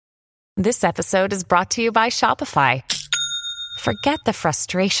This episode is brought to you by Shopify. Forget the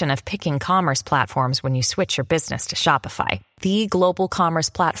frustration of picking commerce platforms when you switch your business to Shopify, the global commerce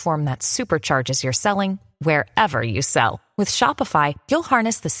platform that supercharges your selling wherever you sell. With Shopify, you'll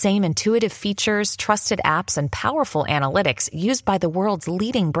harness the same intuitive features, trusted apps, and powerful analytics used by the world's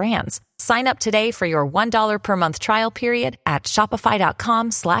leading brands. Sign up today for your $1 per month trial period at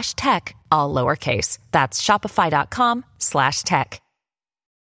shopify.com/tech, all lowercase. That's shopify.com/tech.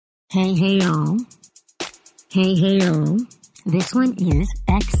 Hey, y'all. Hey, y'all. This one is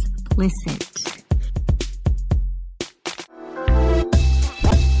explicit.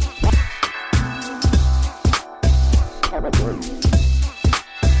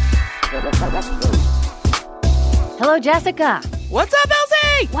 Hello, Jessica. What's up,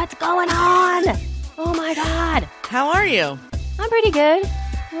 Elsie? What's going on? Oh my God. How are you? I'm pretty good.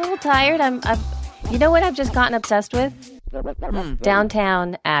 A little tired. You know what I've just gotten obsessed with?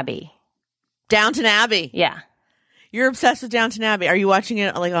 Downton Abbey. Downton Abbey. Yeah. You're obsessed with Downton Abbey. Are you watching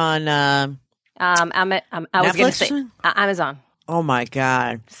it like on I was going to Netflix? say Amazon. Oh my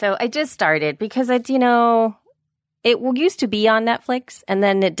God. So I just started because it used to be on Netflix and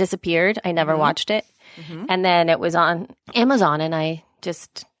then it disappeared. I never watched it. Mm-hmm. And then it was on Amazon and I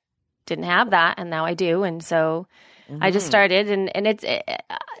just didn't have that. And now I do. And so I just started and it's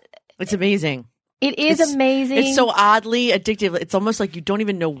amazing. It's amazing. It's so oddly addictive. It's almost like you don't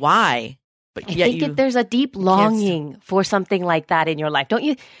even know why. But I think there's a deep longing for something like that in your life, don't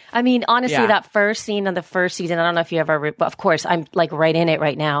you? I mean, honestly, that first scene on the first season, I don't know if you ever, but of course, I'm like right in it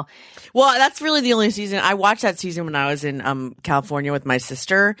right now. Well, that's really the only season. I watched that season when I was in California with my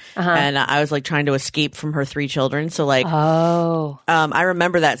sister, and I was like trying to escape from her 3 children. So like, I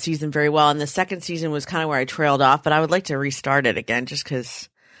remember that season very well. And the second season was kind of where I trailed off, but I would like to restart it again just because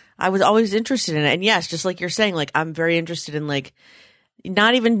I was always interested in it. And yes, just like you're saying, like I'm very interested in like,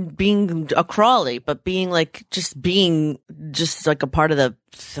 not even being a Crawley, but being just like a part of the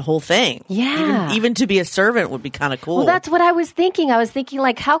whole thing. Yeah. Even to be a servant would be kind of cool. Well, that's what I was thinking. I was thinking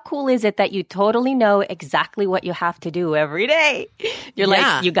like, how cool is it that you totally know exactly what you have to do every day? You're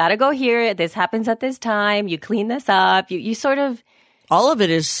like, you got to go here. This happens at this time. You clean this up. You sort of. All of it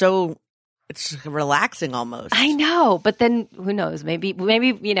is so. It's relaxing almost. I know. But then who knows? Maybe,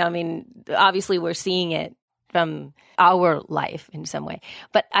 I mean, obviously we're seeing it from our life in some way.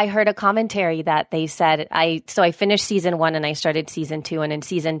 But I heard a commentary that they said, I finished season 1 and I started season 2. And in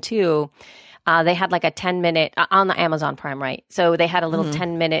season 2, they had like a 10-minute, on the Amazon Prime, right? So they had a little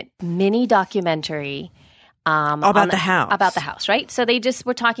 10-minute mini documentary. About the house. About the house, right? So they just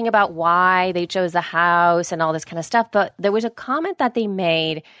were talking about why they chose the house and all this kind of stuff. But there was a comment that they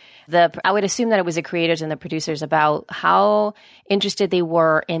made, I would assume that it was the creators and the producers, about how interested they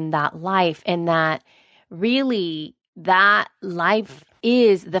were in that life and that really that life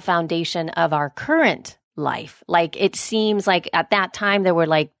is the foundation of our current life. Like it seems like at that time there were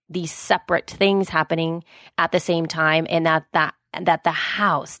like these separate things happening at the same time, and that the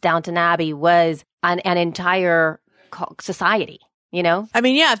house, Downton Abbey, was an entire society. You know? I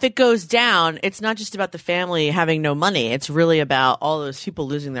mean, yeah, if it goes down, it's not just about the family having no money. It's really about all those people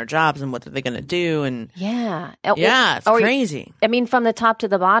losing their jobs and what are they going to do. And it's crazy. I mean, from the top to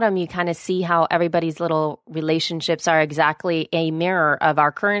the bottom, you kind of see how everybody's little relationships are exactly a mirror of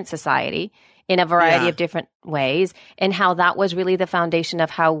our current society in a variety of different ways, and how that was really the foundation of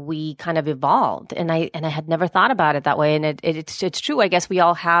how we kind of evolved. And I had never thought about it that way. And it's true. I guess we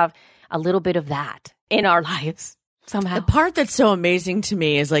all have a little bit of that in our lives. Somehow. The part that's so amazing to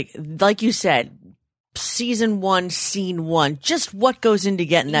me is like you said, season 1, scene 1, just what goes into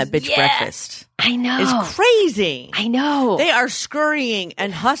getting that bitch breakfast. I know. It's crazy. I know. They are scurrying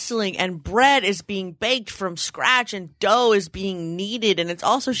and hustling, and bread is being baked from scratch and dough is being kneaded. And it's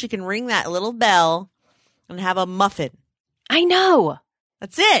also, she can ring that little bell and have a muffin. I know.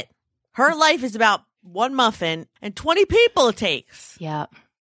 That's it. Her life is about one muffin and 20 people it takes. Yeah.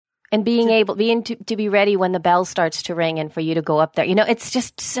 And being to be ready when the bell starts to ring and for you to go up there. You know, it's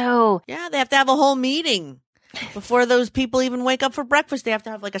just so. Yeah, they have to have a whole meeting before those people even wake up for breakfast. They have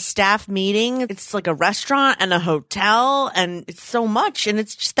to have like a staff meeting. It's like a restaurant and a hotel, and it's so much, and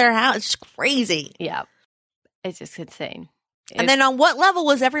it's just their house. It's crazy. Yeah. It's just insane. And then on what level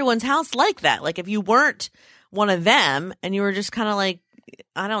was everyone's house like that? Like if you weren't one of them and you were just kind of like,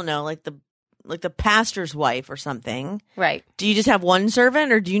 I don't know, like the pastor's wife or something. Right. Do you just have one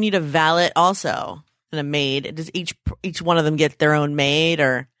servant, or do you need a valet also and a maid? Does each one of them get their own maid,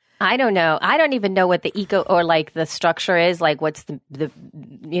 or? I don't know. I don't even know what the or like the structure is. Like what's the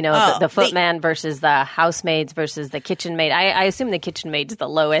footman versus the housemaids versus the kitchen maid. I assume the kitchen maid's the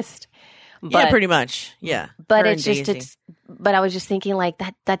lowest. But, yeah, pretty much. Yeah. But it's just, but I was just thinking like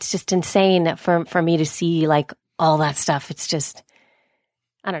that's just insane for me to see like all that stuff. It's just,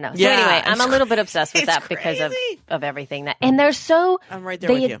 I don't know. So anyway, I'm a little bit obsessed with that because of everything that, and they're so, I'm right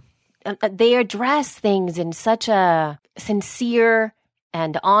there with you. They address things in such a sincere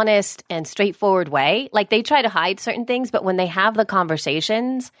and honest and straightforward way. Like they try to hide certain things, but when they have the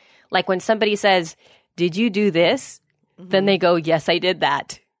conversations, like when somebody says, "Did you do this?" Then they go, "Yes, I did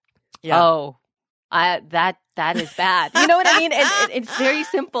that." Yeah. Oh, that is bad. You know what I mean? It's very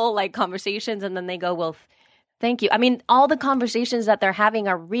simple, like conversations, and then they go, "Well, thank you." I mean, all the conversations that they're having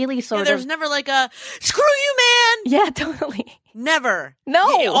are really sort of. There's never like a "screw you, man." Yeah, totally. Never.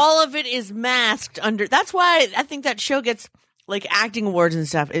 No. All of it is masked under. That's why I think that show gets like acting awards and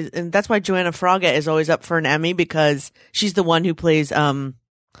stuff, and that's why Joanna Fraga is always up for an Emmy, because she's the one who plays the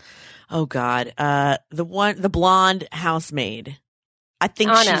blonde housemaid. I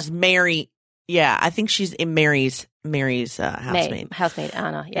think Anna. she's Mary. Yeah, I think she's in Mary's housemaid. Housemaid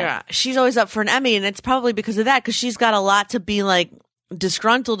Anna. Yeah, she's always up for an Emmy, and it's probably because of that, because she's got a lot to be like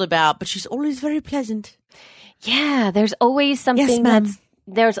disgruntled about, but she's always very pleasant. Yeah, there's always something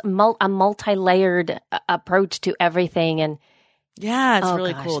there's a multi-layered approach to everything, and it's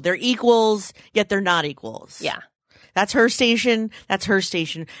really cool. They're equals, yet they're not equals. Yeah. That's her station. That's her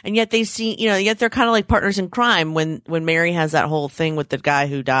station. And yet yet they're kind of like partners in crime when Mary has that whole thing with the guy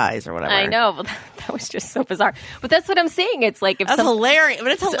who dies or whatever. I know, but that was just so bizarre. But that's what I'm saying. It's like, that's hilarious.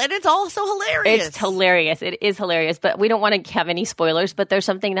 But it's also hilarious. It's hilarious. It is hilarious. But we don't want to have any spoilers, but there's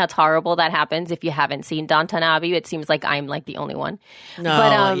something that's horrible that happens if you haven't seen Downton Abbey. It seems like I'm like the only one.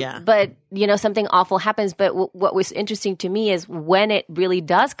 No, but something awful happens. But what was interesting to me is when it really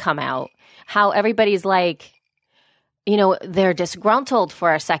does come out, how everybody's like, they're disgruntled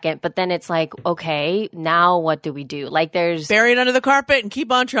for a second, but then it's like, okay, now what do we do? Like there's... Bury it under the carpet and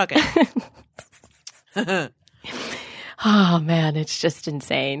keep on trucking. Oh, man, it's just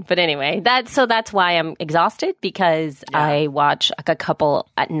insane. But anyway, that's why I'm exhausted, because I watch like a couple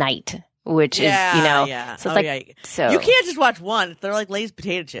at night, which is, so it's so... You can't just watch one. They're like Lay's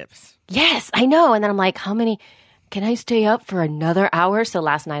potato chips. Yes, I know. And then I'm like, how many... Can I stay up for another hour? So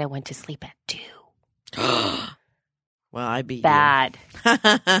last night I went to sleep at 2. Well, I beat bad. you.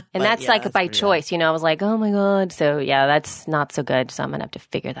 And that's like by choice, I was like, oh my God. So yeah, that's not so good. So I'm going to have to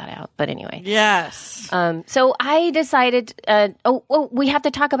figure that out. But anyway. Yes. So I decided, we have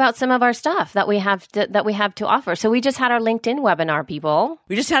to talk about some of our stuff that we have to offer. So we just had our LinkedIn webinar, people.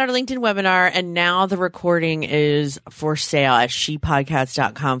 We just had our LinkedIn webinar, and now the recording is for sale at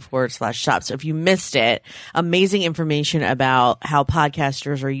shepodcast.com/shop. So if you missed it, amazing information about how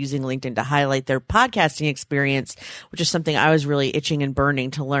podcasters are using LinkedIn to highlight their podcasting experience, which is something I was really itching and burning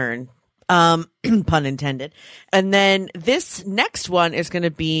to learn. Pun intended. And then this next one is going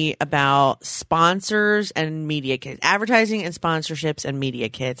to be about sponsors and media kits, advertising and sponsorships and media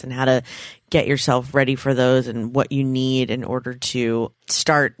kits, and how to get yourself ready for those and what you need in order to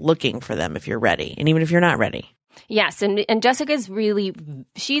start looking for them if you're ready. And even if you're not ready. Yes, and Jessica's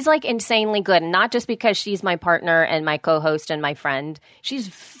she's like insanely good, and not just because she's my partner and my co-host and my friend. She's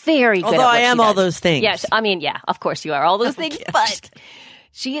very good. Although at what I am she all does. those things. Yes, I mean, yeah, of course you are all those things, but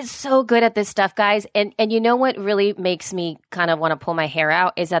she is so good at this stuff, guys. And you know what really makes me kind of want to pull my hair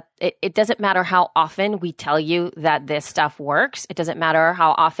out is that it doesn't matter how often we tell you that this stuff works. It doesn't matter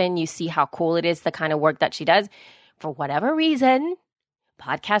how often you see how cool it is, the kind of work that she does. For whatever reason,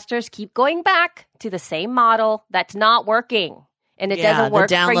 podcasters keep going back to the same model that's not working, and it doesn't work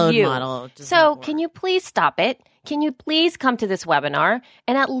for you. So can you please stop it? Can you please come to this webinar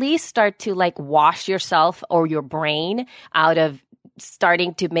and at least start to like wash yourself or your brain out of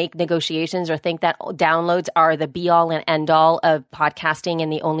starting to make negotiations or think that downloads are the be all and end all of podcasting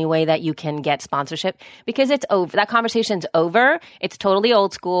and the only way that you can get sponsorship? Because it's over. That conversation's over. It's totally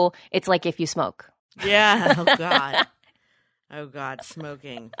old school. It's like if you smoke. Yeah. Oh God. Oh God,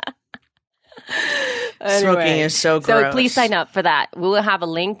 smoking. Anyway, smoking is so gross. So please sign up for that. We will have a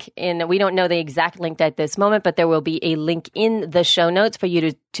link we don't know the exact link at this moment, but there will be a link in the show notes for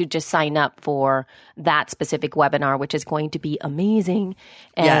you to just sign up for that specific webinar, which is going to be amazing.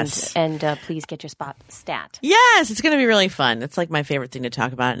 And, yes. And please get your stat. Yes, it's going to be really fun. It's like my favorite thing to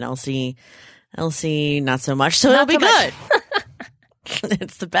talk about, and LC not so much. So it'll be good.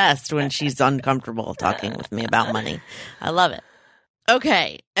 It's the best when she's uncomfortable talking with me about money. I love it.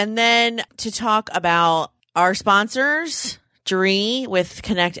 Okay. And then to talk about our sponsors, Jeree with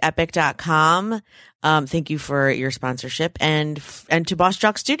ConnectEpic.com. Thank you for your sponsorship, and to Boss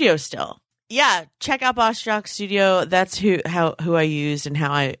Jock Studio still. Yeah, check out Boss Jock Studio. That's who I used and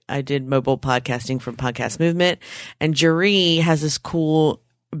how I did mobile podcasting from Podcast Movement. And Jeree has this cool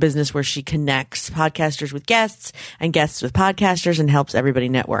business where she connects podcasters with guests and guests with podcasters and helps everybody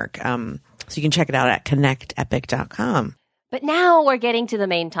network. So you can check it out at connectepic.com. But now we're getting to the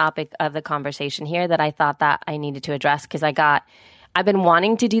main topic of the conversation here that I thought that I needed to address because I've been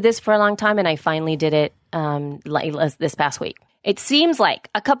wanting to do this for a long time and I finally did it this past week. It seems like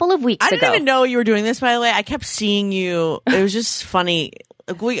a couple of weeks ago. I didn't even know you were doing this, by the way. I kept seeing you. It was just funny.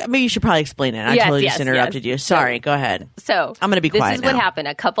 Maybe you should probably explain it. I totally just interrupted you. Sorry. Go ahead. So I'm going to be quiet This is what happened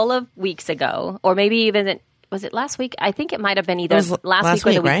a couple of weeks ago, or maybe even, was it last week? I think it might have been either last week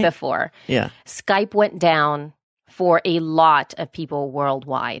or the week before. Yeah. Skype went down for a lot of people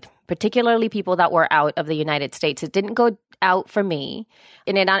worldwide, particularly people that were out of the United States. It didn't go out for me,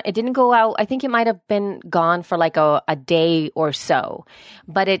 and it didn't go out. I think it might have been gone for like a day or so,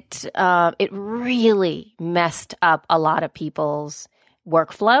 but it really messed up a lot of people's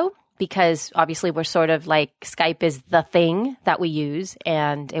workflow because obviously we're sort of like Skype is the thing that we use,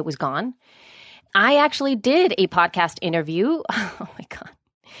 and it was gone. I actually did a podcast interview. Oh my God.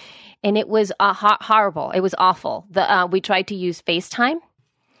 And it was horrible. It was awful. We tried to use FaceTime,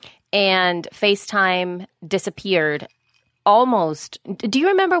 and FaceTime disappeared almost. Do you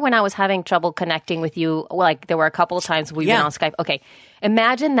remember when I was having trouble connecting with you? Like there were a couple of times we've been on Skype. Okay.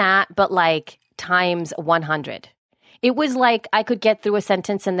 Imagine that, but like times 100. It was like I could get through a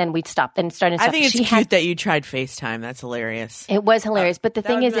sentence and then we'd stop and start and stop. I think it's cute that you tried FaceTime. That's hilarious. It was hilarious. But the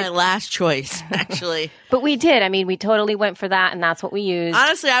thing is, my last choice, actually. But we did. I mean, we totally went for that, and that's what we used.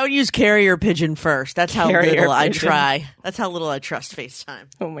 Honestly, I would use carrier pigeon first. That's how little I try. That's how little I trust FaceTime.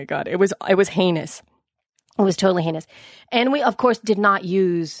 Oh my God. It was heinous. It was totally heinous. And we, of course, did not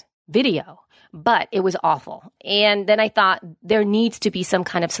use video, but it was awful. And then I thought there needs to be some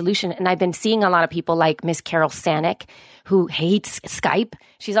kind of solution. And I've been seeing a lot of people like Miss Carol Sanick, who hates Skype.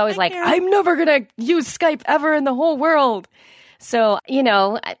 She's always like, Carol. I'm never going to use Skype ever in the whole world. So, you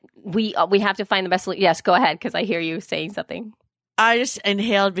know, we have to find the best solution. Yes, go ahead, because I hear you saying something. I just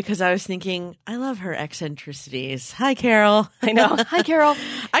inhaled because I was thinking, I love her eccentricities. Hi, Carol. I know. Hi, Carol.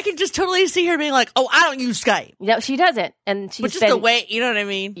 I can just totally see her being like, oh, I don't use Skype. No, she doesn't. And she's just the way, you know what I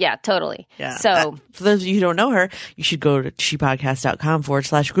mean? Yeah, totally. Yeah. So for those of you who don't know her, you should go to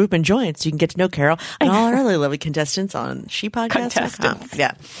shepodcast.com/group and join so you can get to know Carol and all our other lovely contestants on shepodcast.com.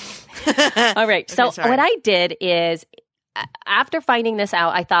 Yeah. All right. So what I did is after finding this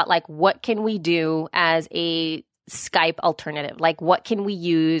out, I thought like, what can we do as a Skype alternative? Like what can we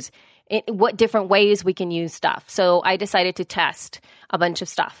use? What different ways we can use stuff? So I decided to test a bunch of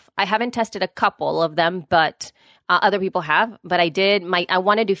stuff. I haven't tested a couple of them, but other people have. But I did. I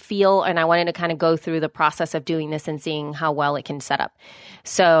wanted to feel and I wanted to kind of go through the process of doing this and seeing how well it can set up.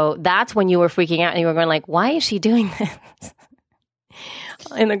 So that's when you were freaking out and you were going like, why is she doing this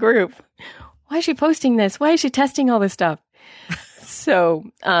in the group? Why is she posting this? Why is she testing all this stuff? So,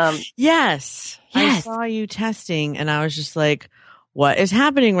 yes. I saw you testing and I was just like, what is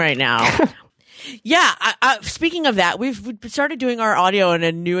happening right now? Yeah. Speaking of that, we've started doing our audio in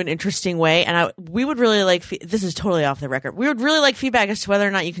a new and interesting way. And we would really like, this is totally off the record. We would really like feedback as to whether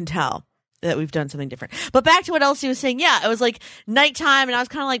or not you can tell that we've done something different. But back to what Elsie was saying. Yeah, it was like nighttime and I was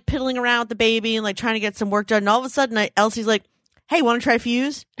kind of like piddling around with the baby and like trying to get some work done. And all of a sudden Elsie's like, hey, want to try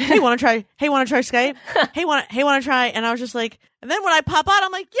Fuse? Hey, want to try Skype? Hey, want to try? And I was just like, and then when I pop out,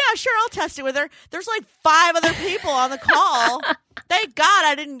 I'm like, yeah, sure, I'll test it with her. There's like 5 other people on the call. Thank God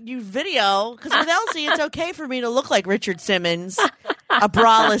I didn't use video, because with Elsie, it's okay for me to look like Richard Simmons, a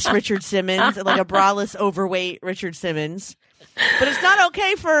braless Richard Simmons, like a braless overweight Richard Simmons. But it's not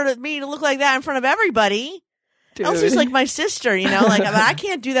okay for me to look like that in front of everybody. Dude. Elsie's like my sister, you know, like I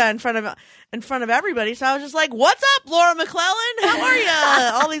can't do that in front of everybody. So I was just like, "What's up, Laura McClellan? How are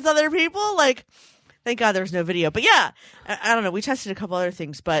you?" All these other people, like, thank God there was no video. But yeah, I don't know. We tested a couple other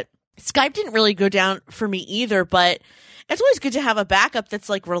things, but Skype didn't really go down for me either. But it's always good to have a backup that's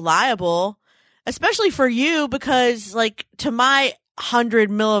like reliable, especially for you, because like to my 100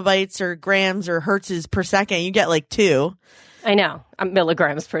 millibytes or grams or hertzes per second, you get like 2. I know.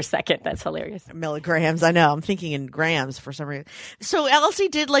 Milligrams per second. That's hilarious. Milligrams. I know. I'm thinking in grams for some reason. So Elsie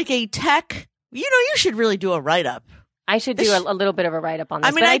did like a tech, you know, you should really do a write-up. I should do a little bit of a write-up on this.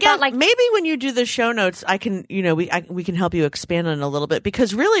 I mean, I guess like maybe when you do the show notes, I can, you know, we can help you expand on it a little bit,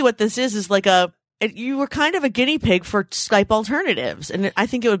 because really what this is like you were kind of a guinea pig for Skype alternatives. And I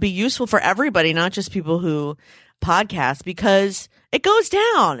think it would be useful for everybody, not just people who podcast, because it goes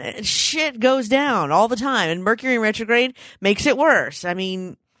down. Shit goes down all the time. And Mercury in retrograde makes it worse. I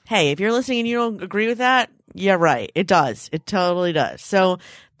mean, hey, if you're listening and you don't agree with that, Yeah, right. It does. It totally does.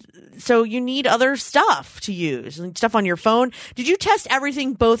 So you need other stuff to use, and stuff on your phone. Did you test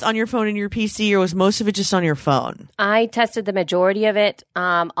everything both on your phone and your PC, or was most of it just on your phone? I tested the majority of it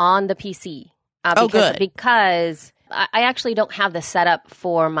on the PC. Good. Because I actually don't have the setup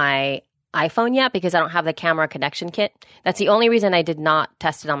for my iPhone yet because I don't have the camera connection kit. That's the only reason I did not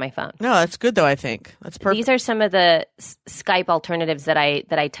test it on my phone. No, that's good though, I think. That's perfect. These are some of the Skype alternatives that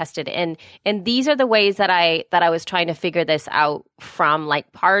I tested, and these are the ways that I was trying to figure this out from.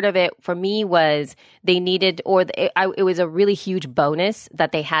 Like, part of it for me was they needed, it was a really huge bonus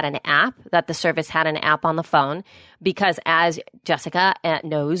that they had an app, that the service had an app on the phone, because as Jessica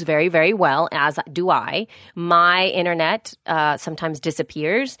knows very, very well, as do I, my internet sometimes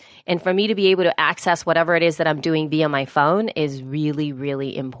disappears. And for me to be able to access whatever it is that I'm doing via my phone is really,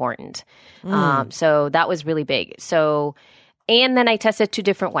 really important. So that was really big. So, and then I tested 2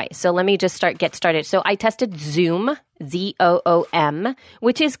 different ways. So let me just get started. So I tested Zoom, Zoom,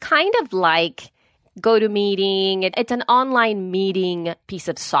 which is kind of like GoToMeeting. It's an online meeting piece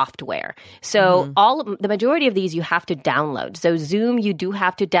of software. So the majority of these you have to download. So Zoom, you do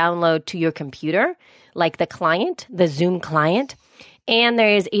have to download to your computer, like the client, the Zoom client. And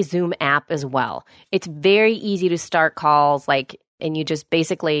there is a Zoom app as well. It's very easy to start calls, and you just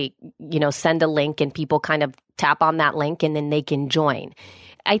basically, send a link and people kind of tap on that link and then they can join.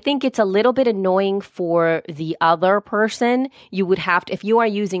 I think it's a little bit annoying for the other person. You would have to, if you are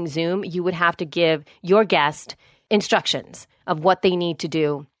using Zoom, you would have to give your guest instructions of what they need to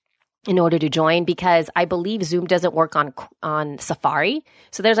do in order to join, because I believe Zoom doesn't work on Safari.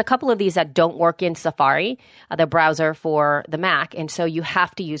 So there's a couple of these that don't work in Safari, the browser for the Mac. And so you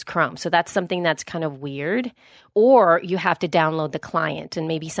have to use Chrome. So that's something that's kind of weird. Or you have to download the client. And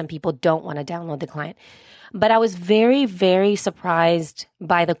maybe some people don't want to download the client. But I was very, very surprised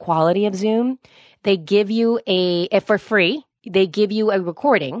by the quality of Zoom. They give you for free, they give you a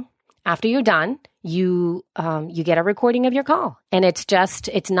recording. After you're done, you get a recording of your call. And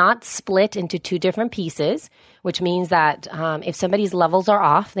it's not split into 2 different pieces, which means that if somebody's levels are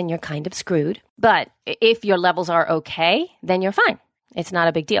off, then you're kind of screwed. But if your levels are okay, then you're fine. It's not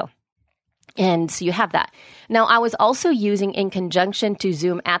a big deal. And so you have that. Now, I was also using, in conjunction to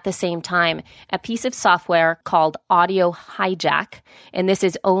Zoom at the same time, a piece of software called Audio Hijack. And this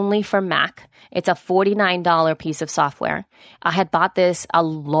is only for Mac. It's a $49 piece of software. I had bought this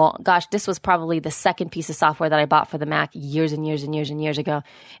this was probably the second piece of software that I bought for the Mac years and years and years and years ago.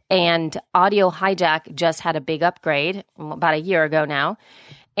 And Audio Hijack just had a big upgrade about a year ago now.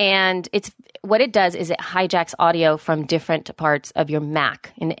 And what it does is it hijacks audio from different parts of your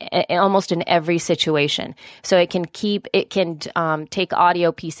Mac in almost in every situation. So it can take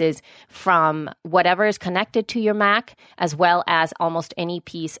audio pieces from whatever is connected to your Mac, as well as almost any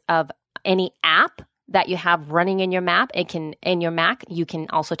piece of any app that you have running in your Mac. In your Mac, you can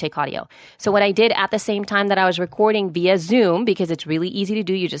also take audio. So what I did at the same time that I was recording via Zoom, because it's really easy to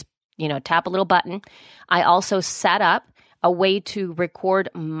do, you just tap a little button. I also set up a way to record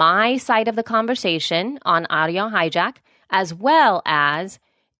my side of the conversation on Audio Hijack, as well as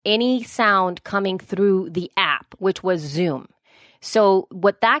any sound coming through the app, which was Zoom. So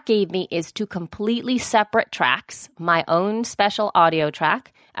what that gave me is 2 completely separate tracks, my own special audio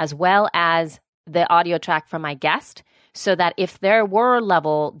track, as well as the audio track from my guest, so that if there were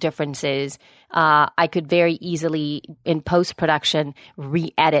level differences, I could very easily, in post-production,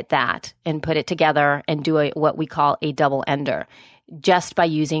 re-edit that and put it together and do what we call a double ender, just by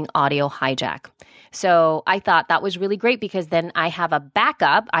using Audio Hijack. So I thought that was really great, because then I have a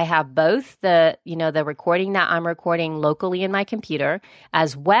backup. I have both the recording that I'm recording locally in my computer,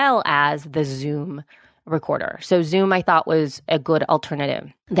 as well as the Zoom recorder. So Zoom, I thought, was a good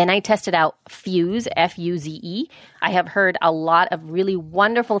alternative. Then I tested out Fuze, Fuze. I have heard a lot of really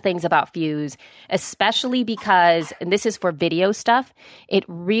wonderful things about Fuze, especially because, and this is for video stuff, it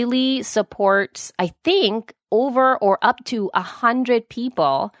really supports, I think, over or up to 100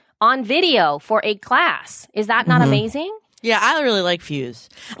 people on video for a class. Is that not amazing? Yeah, I really like Fuze.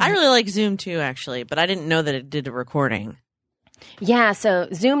 I really like Zoom too, actually, but I didn't know that it did a recording. Yeah, so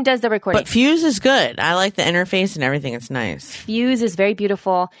Zoom does the recording. But Fuze is good. I like the interface and everything. It's nice. Fuze is very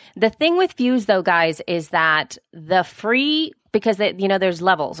beautiful. The thing with Fuze, though, guys, is that the free, because there's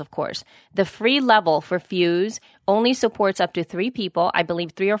levels, of course. The free level for Fuze only supports up to 3 people, I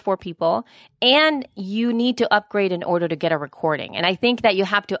believe 3 or 4 people, and you need to upgrade in order to get a recording. And I think that you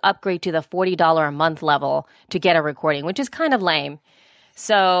have to upgrade to the $40 a month level to get a recording, which is kind of lame.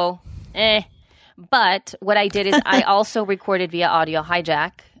 So, But what I did is I also recorded via Audio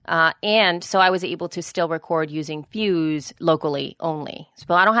Hijack And so I was able to still record using Fuse locally only.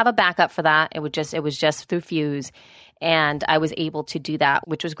 So I don't have a backup for that. It was just through Fuse. And I was able to do that,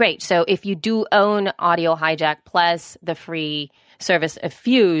 which was great. So if you do own Audio Hijack plus the free service of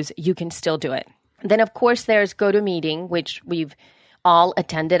Fuse, you can still do it. Then, of course, there's GoToMeeting, which we've all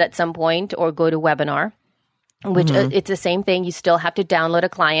attended at some point, or GoToWebinar, which it's the same thing. You still have to download a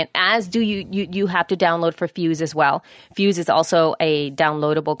client, as do you have to download for Fuse as well. Fuse is also a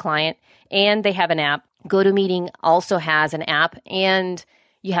downloadable client, and they have an app. GoToMeeting also has an app, and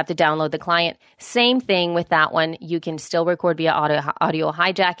you have to download the client. Same thing with that one. You can still record via Audio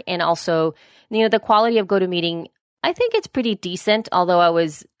Hijack. And also, the quality of GoToMeeting, I think it's pretty decent, although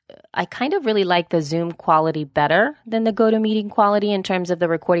I kind of really like the Zoom quality better than the GoToMeeting quality in terms of the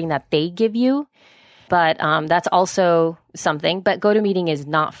recording that they give you. But that's also something. But GoToMeeting is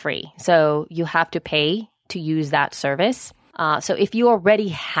not free. So you have to pay to use that service. So if you already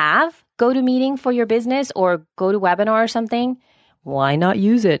have GoToMeeting for your business or GoToWebinar or something, why not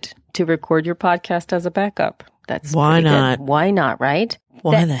use it to record your podcast as a backup? That's why not? Good. Why not, right?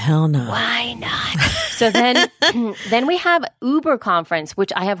 Why the hell not? Why not? So then we have Uber Conference,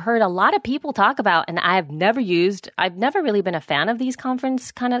 which I have heard a lot of people talk about, and I have never used. I've never really been a fan of these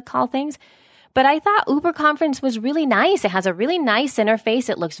conference kind of call things. But I thought Uber Conference was really nice. It has a really nice interface.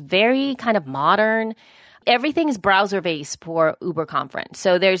 It looks very kind of modern. Everything is browser-based for Uber Conference.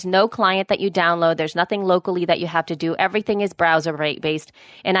 So there's no client that you download. There's nothing locally that you have to do. Everything is browser-based.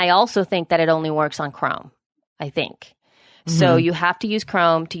 And I also think that it only works on Chrome, I think. So you have to use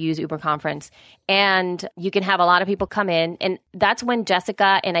Chrome to use Uber Conference. And you can have a lot of people come in. And that's when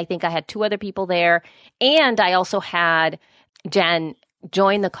Jessica, and I think I had 2 other people there. And I also had Jen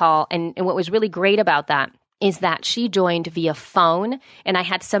join the call. And what was really great about that is that she joined via phone. And I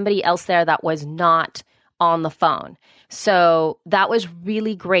had somebody else there that was not on the phone. So that was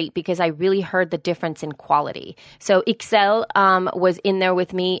really great because I really heard the difference in quality. So Excel was in there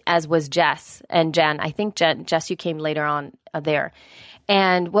with me, as was Jess and Jen. I think Jess, you came later on there.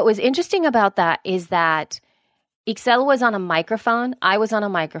 And what was interesting about that is that Excel was on a microphone. I was on a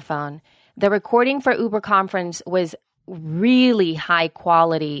microphone. The recording for Uber Conference was really high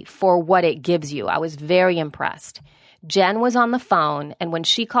quality for what it gives you. I was very impressed. Jen was on the phone, and when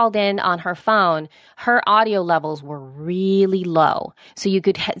she called in on her phone, her audio levels were really low. So you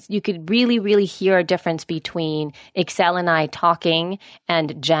could really, really hear a difference between Excel and I talking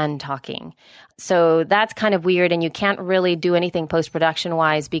and Jen talking. So that's kind of weird, and you can't really do anything post-production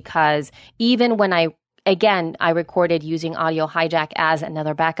wise because even when I recorded using Audio Hijack as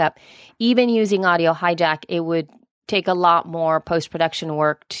another backup. Even using Audio Hijack, it would take a lot more post-production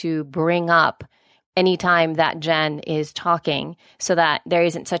work to bring up anytime that Jen is talking so that there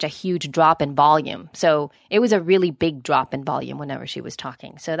isn't such a huge drop in volume. So it was a really big drop in volume whenever she was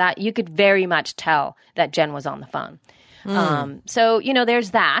talking. So that you could very much tell that Jen was on the phone. So,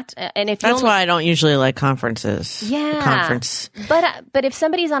 there's that. And if that's why I don't usually like conferences. Yeah. Conference. But if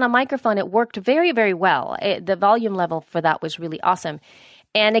somebody's on a microphone, it worked very, very well. The volume level for that was really awesome.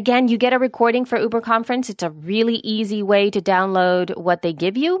 And again, you get a recording for Uber Conference. It's a really easy way to download what they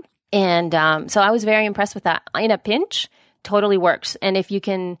give you. And so I was very impressed with that. In a pinch, totally works. And if you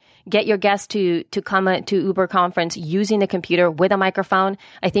can get your guests to come to Uber Conference using the computer with a microphone,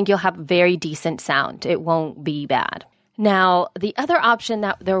 I think you'll have very decent sound. It won't be bad. Now, the other option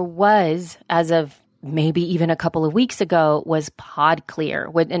that there was as of maybe even a couple of weeks ago was PodClear.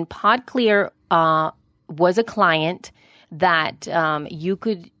 And PodClear was a client that you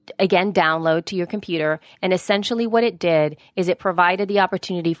could, again, download to your computer. And essentially what it did is it provided the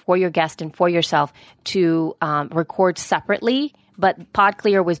opportunity for your guest and for yourself to record separately, but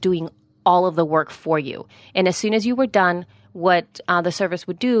PodClear was doing all of the work for you. And as soon as you were done, what the service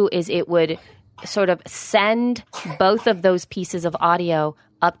would do is it would sort of send both of those pieces of audio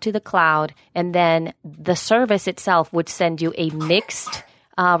up to the cloud, and then the service itself would send you a mixed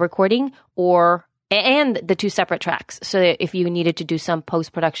recording and the 2 separate tracks. So that if you needed to do some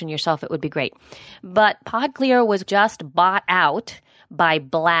post-production yourself, it would be great. But PodClear was just bought out by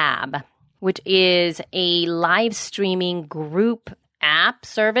Blab, which is a live streaming group app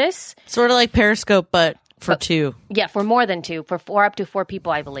service. Sort of like Periscope, but for 2. Yeah, for more than 2, for up to 4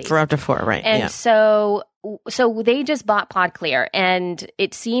 people, I believe. For up to 4, right. And so they just bought PodClear, and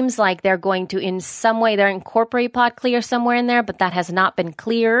it seems like they're going to, in some way, they're incorporate PodClear somewhere in there, but that has not been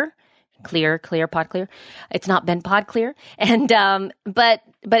clear. Clear, PodClear. It's not been PodClear. And, but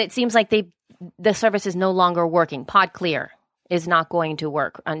it seems like the service is no longer working. PodClear is not going to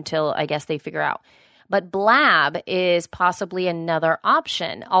work until I guess they figure out. But Blab is possibly another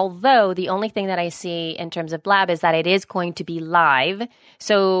option. Although the only thing that I see in terms of Blab is that it is going to be live.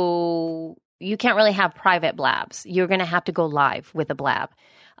 So you can't really have private Blabs. You're going to have to go live with a Blab.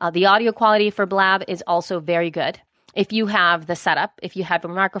 The audio quality for Blab is also very good if you have the setup, if you have a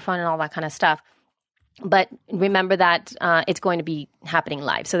microphone and all that kind of stuff. But remember that it's going to be happening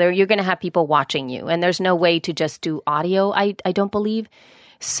live. So you're going to have people watching you. And there's no way to just do audio, I don't believe.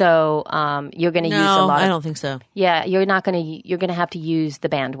 So you're going to use a lot of... I don't think so. Yeah, you're going to have to use the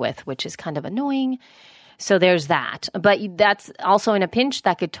bandwidth, which is kind of annoying. So there's that. But that's also in a pinch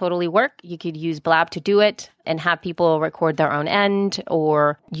that could totally work. You could use Blab to do it and have people record their own end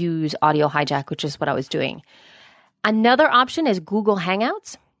or use Audio Hijack, which is what I was doing. Another option is Google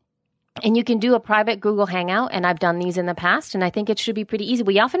Hangouts. And you can do a private Google Hangout, and I've done these in the past, and I think it should be pretty easy.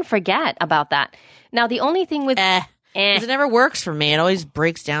 We often forget about that. Now, the only thing with... Because it never works for me. It always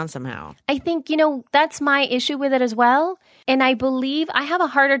breaks down somehow. I think, that's my issue with it as well. And I believe I have a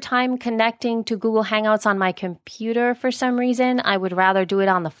harder time connecting to Google Hangouts on my computer for some reason. I would rather do it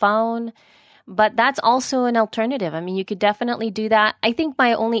on the phone. But that's also an alternative. I mean, you could definitely do that. I think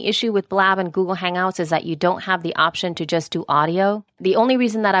my only issue with Blab and Google Hangouts is that you don't have the option to just do audio. The only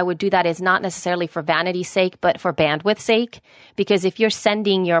reason that I would do that is not necessarily for vanity's sake, but for bandwidth's sake. Because if you're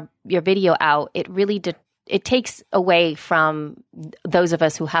sending your video out, it really it takes away from those of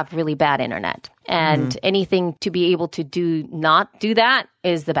us who have really bad internet. And anything to be able to not do that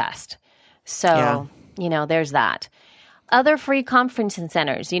is the best. So, there's that. Other free conferencing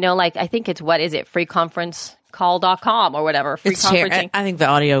centers, like I think it's, freeconferencecall.com or whatever. Free conferencing. I think the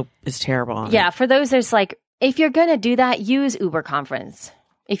audio is terrible on Yeah, it. for those, there's if you're going to do that, use Uber Conference.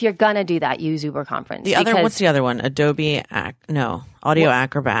 If you're going to do that, use Uber Conference. What's the other one? Adobe, Audio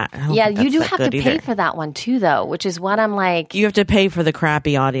Acrobat. Yeah, you do have to pay for that one too, though, which is what I'm like. You have to pay for the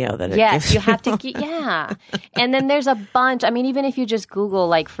crappy audio that it gives. You have to, yeah. And then there's a bunch. I mean, even if you just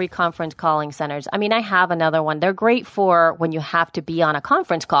Google free conference calling centers, I mean, I have another one. They're great for when you have to be on a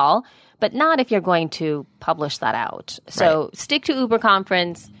conference call, but not if you're going to publish that out. So stick to Uber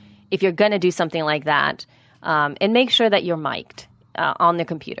Conference if you're going to do something like that, and make sure that you're mic'd. On the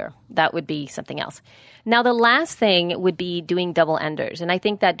computer. That would be something else. Now, the last thing would be doing double enders. And I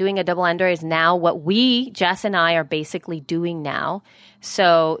think that doing a double ender is now what Jess and I are basically doing now.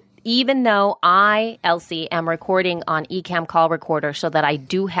 So even though I, Elsie, am recording on Ecamm Call Recorder so that I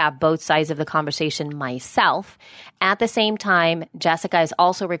do have both sides of the conversation myself, at the same time, Jessica is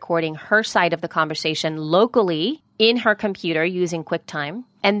also recording her side of the conversation locally in her computer using QuickTime.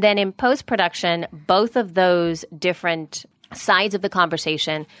 And then in post-production, both of those different sides of the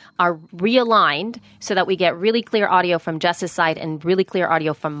conversation are realigned so that we get really clear audio from Jess's side and really clear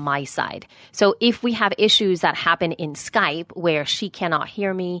audio from my side. So if we have issues that happen in Skype where she cannot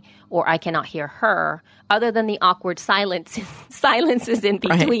hear me or I cannot hear her, other than the awkward silences in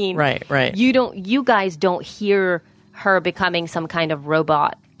between, right. You guys don't hear her becoming some kind of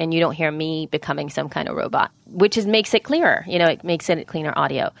robot, and you don't hear me becoming some kind of robot, which makes it clearer. It makes it cleaner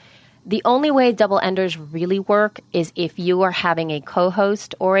audio. The only way double enders really work is if you are having a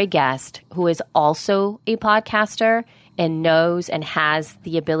co-host or a guest who is also a podcaster and knows and has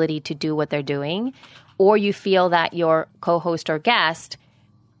the ability to do what they're doing, or you feel that your co-host or guest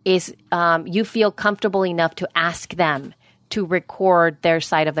is, you feel comfortable enough to ask them to record their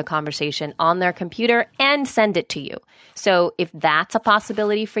side of the conversation on their computer and send it to you. So if that's a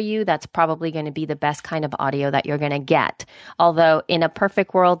possibility for you, that's probably going to be the best kind of audio that you're going to get. Although in a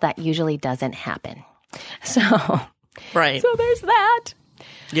perfect world, that usually doesn't happen. So, right. So there's that.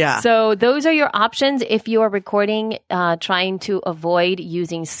 Yeah. So those are your options if you are recording, trying to avoid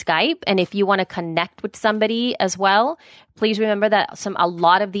using Skype. And if you want to connect with somebody as well, please remember that a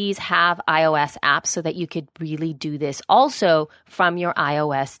lot of these have iOS apps so that you could really do this also from your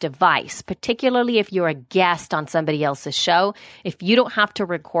iOS device, particularly if you're a guest on somebody else's show. If you don't have to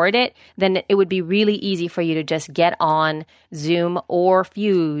record it, then it would be really easy for you to just get on Zoom or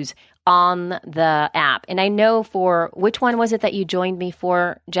Fuse on the app. And I know which one was it that you joined me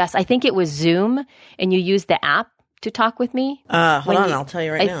for, Jess? I think it was Zoom, and you used the app to talk with me. Hold on, I'll tell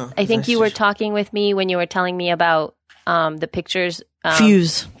you right now. I think you were talking with me when you were telling me about the pictures.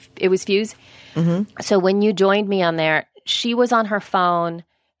 Fuse. It was Fuse. Mm-hmm. So when you joined me on there, she was on her phone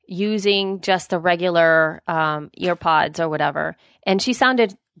using just the regular earpods or whatever, and she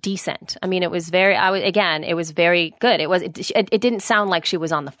sounded decent. I mean, it was it was very good. It didn't sound like she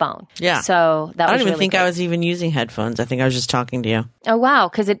was on the phone. Yeah. So that was I don't even really think good. I was even using headphones. I think I was just talking to you. Oh, wow.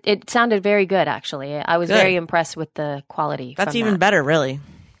 Because it sounded very good, actually. I was very impressed with the quality. That's even better, really.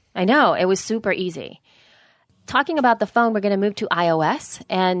 I know. It was super easy. talking about the phone, we're going to move to iOS.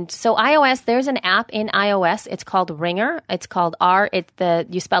 And so iOS, there's an app in iOS. It's called Ringer. It's called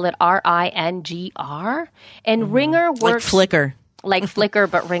you spell it Ringr. And Ringer works like Flickr. Like Flickr,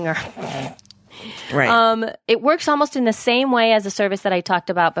 but Ringer. Right. It works almost in the same way as the service that I talked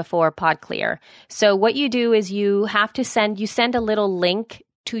about before, PodClear. So what you do is you send a little link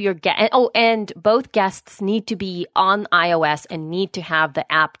to your guest. And both guests need to be on iOS and need to have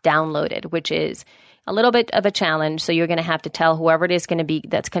the app downloaded, which is a little bit of a challenge. So you're going to have to tell whoever it is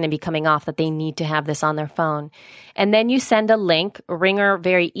that's going to be coming off that they need to have this on their phone. And then you send a link. Ringer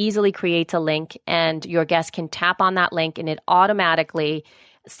very easily creates a link, and your guest can tap on that link, and it automatically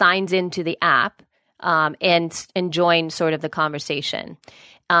signs into the app and join sort of the conversation.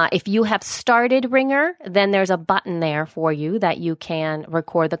 If you have started Ringer, then there's a button there for you that you can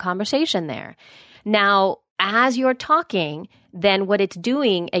record the conversation there. Now, as you're talking, then what it's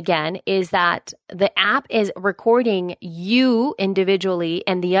doing again is that the app is recording you individually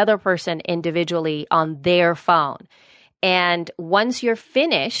and the other person individually on their phone. And once you're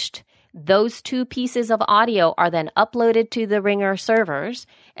finished, those two pieces of audio are then uploaded to the Ringer servers,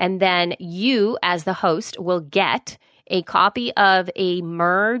 and then you, as the host, will get a copy of a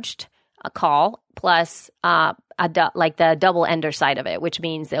merged call plus the double ender side of it, which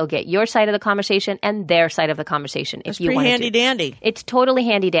means they'll get your side of the conversation and their side of the conversation. It's pretty handy dandy. It's totally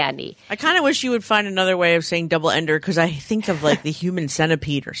handy dandy. I kind of wish you would find another way of saying double ender, because I think of like the human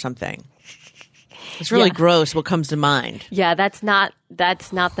centipede or something. It's really gross what comes to mind. Yeah, that's not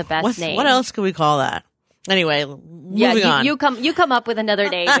the best name. What else could we call that? Anyway, moving on. You come up with another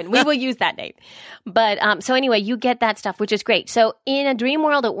name, and we will use that name. But so anyway, you get that stuff, which is great. So in a dream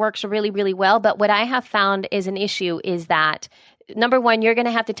world, it works really, really well. But what I have found is an issue is that, number one, you're going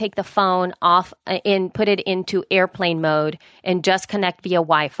to have to take the phone off and put it into airplane mode and just connect via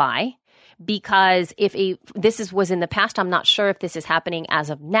Wi-Fi. Because this was in the past, I'm not sure if this is happening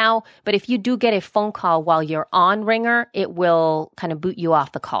as of now, but if you do get a phone call while you're on Ringer, it will kind of boot you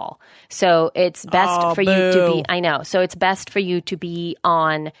off the call. So it's best for you to be, I know. So it's best for you to be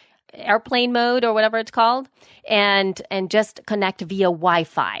on airplane mode or whatever it's called, and just connect via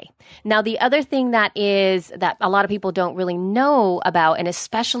Wi-Fi. Now, the other thing that a lot of people don't really know about, and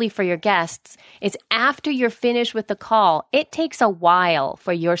especially for your guests, is after you're finished with the call, it takes a while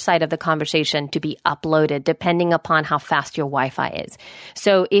for your side of the conversation to be uploaded, depending upon how fast your Wi-Fi is.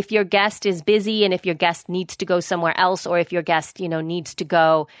 So if your guest is busy, and if your guest needs to go somewhere else, or if your guest, needs to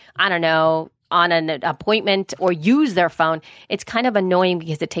go, I don't know, on an appointment or use their phone, it's kind of annoying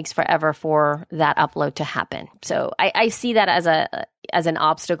because it takes forever for that upload to happen. So I see that as an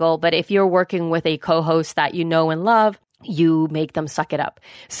obstacle. But if you're working with a co-host that you know and love, you make them suck it up.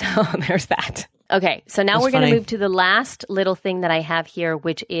 So there's that. Okay, so now we're going to move to the last little thing that I have here,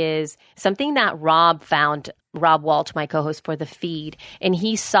 which is something that Rob found. Rob Walt, my co-host for the feed, and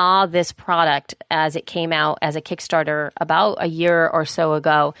he saw this product as it came out as a Kickstarter about a year or so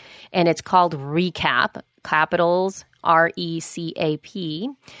ago, and it's called Recap, capitals RECAP.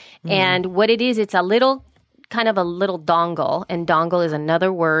 And what it is, it's a little dongle, and dongle is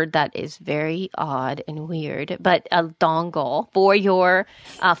another word that is very odd and weird, but a dongle for your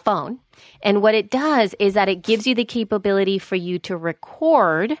phone. And what it does is that it gives you the capability for you to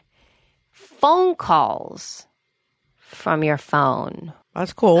record phone calls from your phone.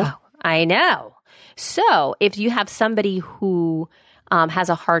 That's cool. Oh, I know. So if you have somebody who has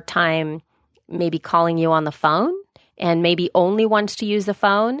a hard time maybe calling you on the phone and maybe only wants to use the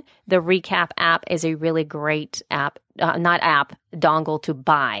phone, the Recap app is a really great app, dongle to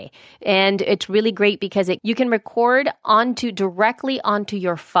buy. And it's really great because you can record directly onto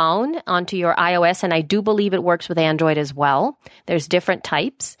your phone, onto your iOS, and I do believe it works with Android as well. There's different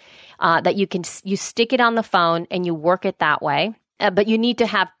types that you stick it on the phone and you work it that way. But you need to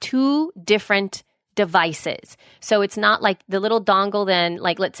have two different devices. So it's not like the little dongle then,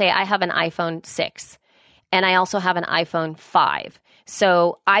 like let's say I have an iPhone 6 and I also have an iPhone 5.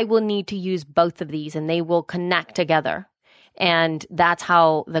 So I will need to use both of these and they will connect together. And that's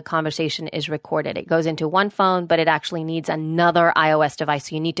how the conversation is recorded. It goes into one phone, but it actually needs another iOS device.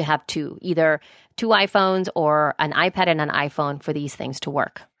 So you need to have either two iPhones or an iPad and an iPhone for these things to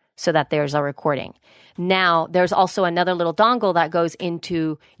work so that there's a recording. Now, there's also another little dongle that goes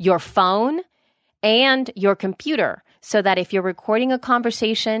into your phone and your computer, so that if you're recording a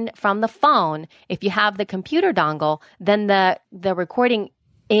conversation from the phone, if you have the computer dongle, then the recording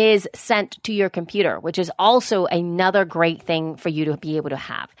is sent to your computer, which is also another great thing for you to be able to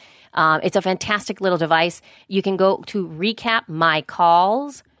have. It's a fantastic little device. You can go to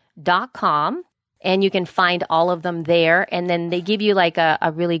recapmycalls.com and you can find all of them there. And then they give you like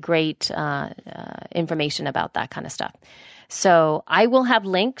a really great information about that kind of stuff. So I will have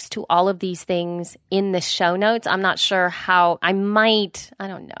links to all of these things in the show notes. I'm not sure how I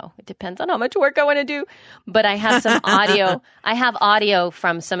don't know. It depends on how much work I want to do. But I have some audio. I have audio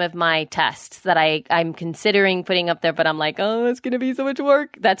from some of my tests that I'm considering putting up there, but I'm like, oh, it's going to be so much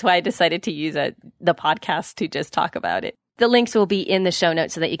work. That's why I decided to use the podcast to just talk about it. The links will be in the show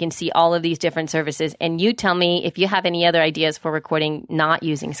notes so that you can see all of these different services. And you tell me if you have any other ideas for recording not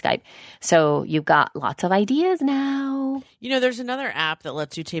using Skype. So you've got lots of ideas now. You know, there's another app that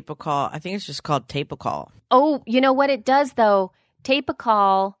lets you tape a call. I think it's just called Tape a Call. Oh, you know what it does, though? Tape a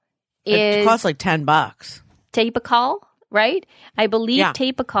Call It costs like $10. Tape a Call, right? I believe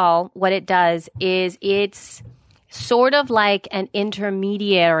Tape a Call, what it does is it's sort of like an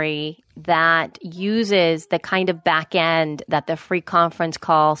intermediary that uses the kind of back end that the free conference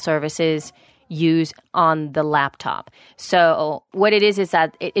call services use on the laptop. So what it is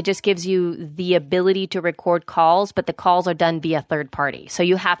that it just gives you the ability to record calls, but the calls are done via third party. So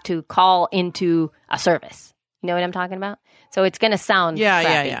you have to call into a service. You know what I'm talking about? So it's going to sound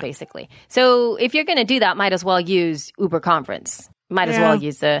crappy, basically. So if you're going to do that, might as well use Uber Conference. Might as well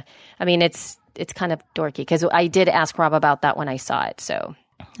use it's kind of dorky because I did ask Rob about that when I saw it. So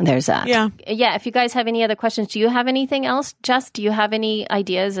there's that. Yeah. If you guys have any other questions, do you have anything else? Jess, do you have any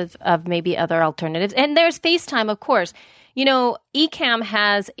ideas of maybe other alternatives? And there's FaceTime, of course. You know, Ecamm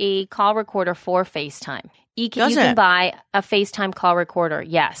has a call recorder for FaceTime. You can buy a FaceTime call recorder.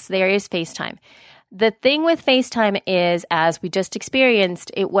 Yes, there is FaceTime. The thing with FaceTime is, as we just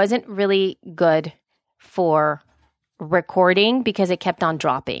experienced, it wasn't really good for recording because it kept on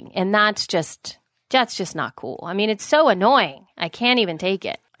dropping. And that's just not cool. I mean, it's so annoying. I can't even take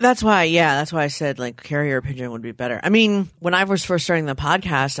it. That's why I said like carrier pigeon would be better. I mean, when I was first starting the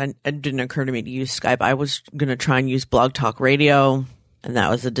podcast, it didn't occur to me to use Skype. I was going to try and use Blog Talk Radio, and that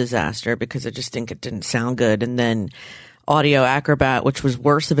was a disaster because I just think it didn't sound good. And then Audio Acrobat, which was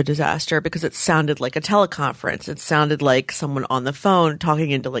worse of a disaster because it sounded like a teleconference. It sounded like someone on the phone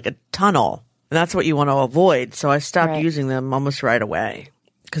talking into like a tunnel. And that's what you want to avoid. So I stopped using them almost right away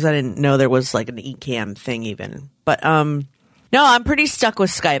because I didn't know there was like an Ecamm thing even. But no, I'm pretty stuck with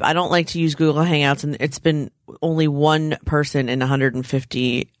Skype. I don't like to use Google Hangouts, and it's been only one person in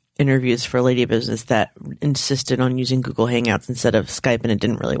 150 interviews for Lady Business that insisted on using Google Hangouts instead of Skype, and it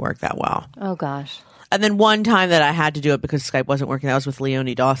didn't really work that well. Oh, gosh. And then one time that I had to do it because Skype wasn't working, that was with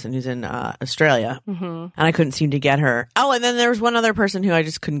Leonie Dawson, who's in Australia. Mm-hmm. And I couldn't seem to get her. Oh, and then there was one other person who I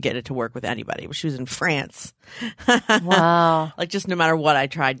just couldn't get it to work with anybody. She was in France. Wow. Like, just no matter what I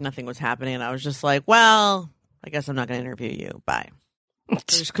tried, nothing was happening. And I was just like, well, I guess I'm not going to interview you. Bye. I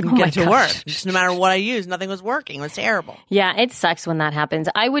just couldn't get it to work. Just no matter what I used, nothing was working. It was terrible. Yeah, it sucks when that happens.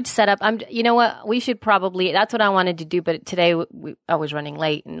 I would set up, you know what, we should probably, that's what I wanted to do, but today I was running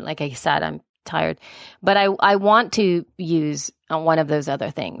late. And like I said, I'm tired, but I want to use one of those other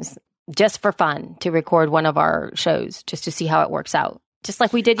things just for fun to record one of our shows just to see how it works out. Just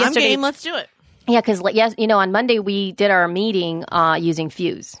like we did yesterday. I'm game. Let's do it. Yeah, because on Monday we did our meeting using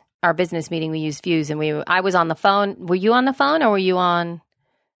Fuse. Our business meeting, we used Fuse, and I was on the phone. Were you on the phone or were you on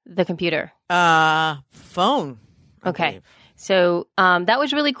the computer? Phone. Okay. So that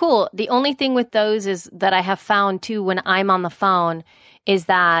was really cool. The only thing with those is that I have found too when I'm on the phone is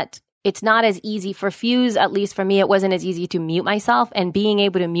that it's not as easy for Fuse, at least for me, it wasn't as easy to mute myself. And being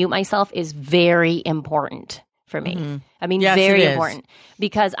able to mute myself is very important for me. Mm-hmm. I mean, yes, very important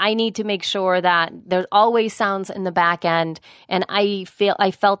because I need to make sure that there's always sounds in the back end. And I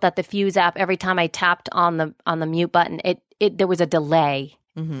felt that the Fuse app, every time I tapped on the mute button, there was a delay.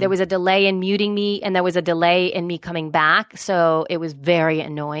 Mm-hmm. There was a delay in muting me and there was a delay in me coming back. So it was very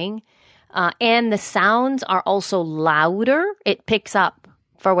annoying. And the sounds are also louder. It picks up.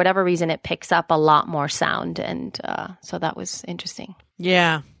 For whatever reason, it picks up a lot more sound. And so that was interesting.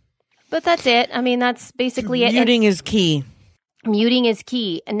 Yeah. But that's it. I mean, that's basically it. Muting is key. Muting is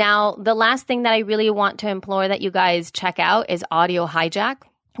key. Now, the last thing that I really want to implore that you guys check out is Audio Hijack.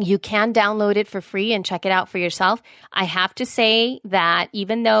 You can download it for free and check it out for yourself. I have to say that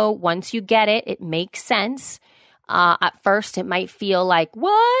even though once you get it, it makes sense. At first, it might feel like,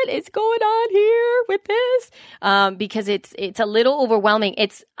 what is going on here with this? Because it's a little overwhelming.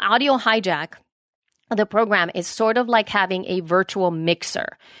 It's Audio Hijack. The program is sort of like having a virtual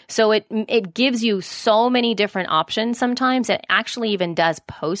mixer. So it gives you so many different options sometimes. It actually even does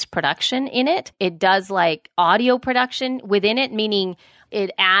post-production in it. It does like audio production within it, meaning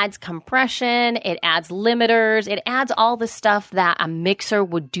it adds compression, it adds limiters, it adds all the stuff that a mixer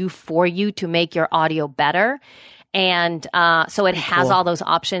would do for you to make your audio better. And so it has all those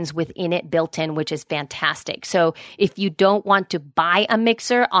options within it built in, which is fantastic. So if you don't want to buy a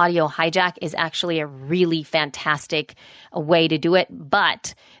mixer, Audio Hijack is actually a really fantastic way to do it.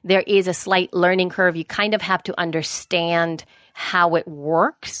 But there is a slight learning curve. You kind of have to understand how it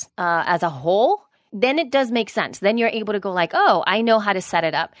works as a whole. Then it does make sense. Then you're able to go like, oh, I know how to set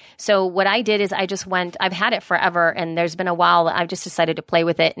it up. So what I did is I just went, I've had it forever, and there's been a while that I've just decided to play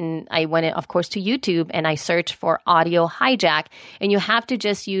with it. And I went, of course, to YouTube and I searched for Audio Hijack. And you have to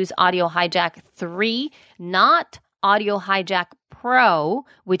just use Audio Hijack 3, not Audio Hijack Pro,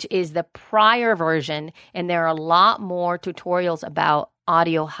 which is the prior version. And there are a lot more tutorials about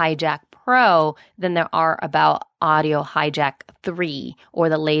Audio Hijack Pro than there are about Audio Hijack 3 or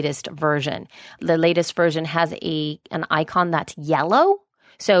the latest version. The latest version has an icon that's yellow.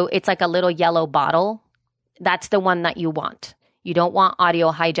 So it's like a little yellow bottle. That's the one that you want. You don't want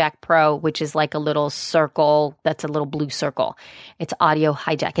Audio Hijack Pro, which is like a little circle. That's a little blue circle. It's Audio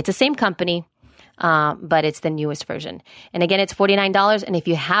Hijack. It's the same company, but it's the newest version. And again, it's $49. And if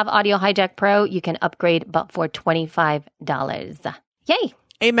you have Audio Hijack Pro, you can upgrade but for $25. Yay.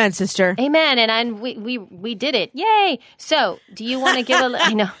 Amen, sister. Amen. And we did it. Yay. So do you want to give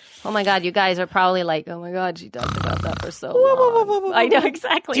I know. Oh my God, you guys are probably like, oh my God, she talked about that for so long. I know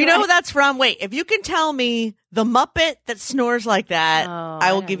exactly. Do you know who that's from? Wait, if you can tell me the Muppet that snores like that,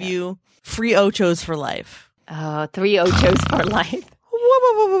 I will give you free Ochos for life. Oh, 3 Ochos for life.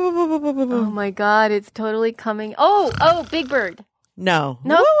 Oh my God, it's totally coming. Oh, Big Bird. No.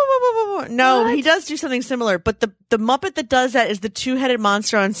 What? He does do something similar, but the Muppet that does that is the two-headed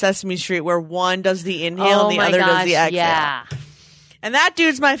monster on Sesame Street, where one does the inhale and the other does the exhale. Yeah. And that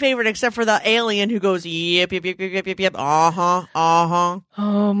dude's my favorite, except for the alien who goes yep, yep, yep, yep, yep, yep, uh-huh, uh-huh.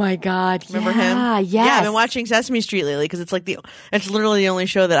 Oh my God. Remember him? Yes. Yeah, I've been watching Sesame Street lately because it's it's literally the only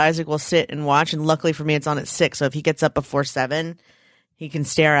show that Isaac will sit and watch, and luckily for me it's on at 6, so if he gets up before 7, he can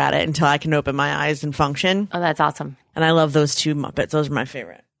stare at it until I can open my eyes and function. Oh, that's awesome. And I love those two Muppets. Those are my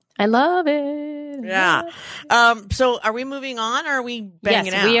favorite. I love it. Yeah. So are we moving on, or are we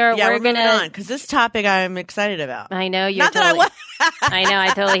banging out? We are. Yeah, we're moving gonna on because this topic I'm excited about. I know you're. Not that I was. I know. I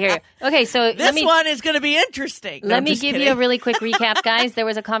totally hear you. Okay, so this one is going to be interesting. Let me give you a really quick recap, guys. There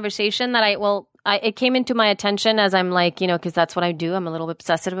was a conversation that it came into my attention as I'm like, because that's what I do. I'm a little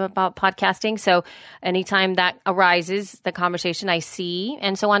obsessive about podcasting. So anytime that arises, the conversation I see.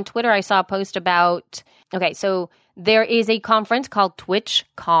 And so on Twitter, I saw a post about, so there is a conference called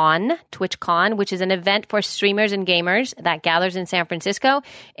TwitchCon, which is an event for streamers and gamers that gathers in San Francisco.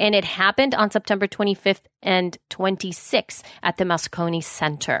 And it happened on September 25th and 26th at the Moscone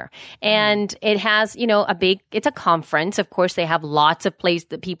Center. And it has, it's a conference. Of course, they have lots of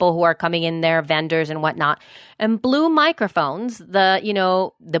the people who are coming in there, vendors and whatnot. And Blue microphones,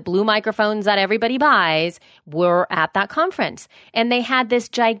 the Blue microphones that everybody buys were at that conference. And they had this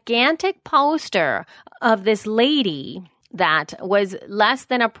gigantic poster of this lady that was less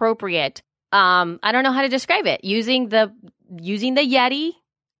than appropriate. I don't know how to describe it. Using the Yeti,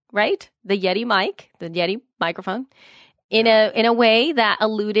 right? The Yeti mic, the Yeti microphone, in a way that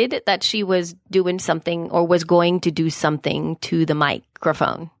alluded that she was doing something or was going to do something to the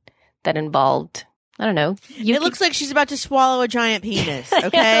microphone that involved, I don't know. It looks like she's about to swallow a giant penis,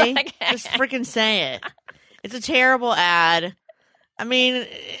 okay? Just freaking say it. It's a terrible ad. I mean,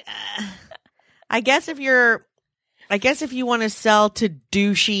 I guess if you want to sell to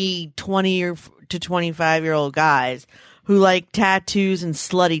douchey 20 to 25-year-old guys who like tattoos and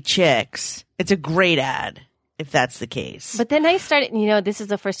slutty chicks, it's a great ad if that's the case. But then I started, this is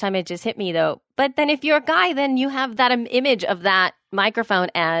the first time it just hit me though. But then if you're a guy, then you have that image of that microphone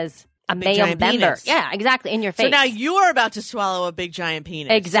as a male member. Penis. Yeah, exactly, in your face. So now you're about to swallow a big giant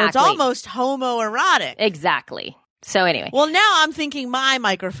penis. Exactly. So it's almost homoerotic. Exactly. So anyway. Well, now I'm thinking my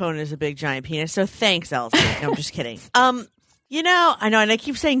microphone is a big giant penis. So thanks, Elsie. No, I'm just kidding. I know, and I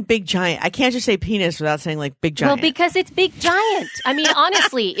keep saying big giant. I can't just say penis without saying like big giant. Well, because it's big giant. I mean,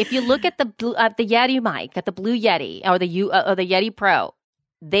 honestly, if you look at the Yeti mic, at the Blue Yeti or the Yeti Pro,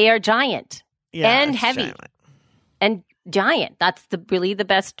 they are giant and heavy giant. And giant. That's really the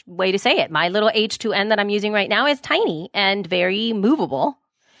best way to say it. My little H2N that I'm using right now is tiny and very movable.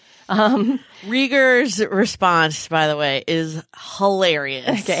 Rieger's response, by the way, is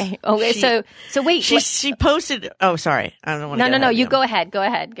hilarious. Okay. So wait. She posted. Oh, sorry. I don't want to. No. You go ahead. Go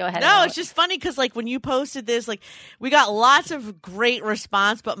ahead. No, it's just funny because when you posted this, we got lots of great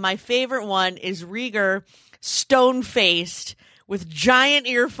response, but my favorite one is Rieger, stone faced with giant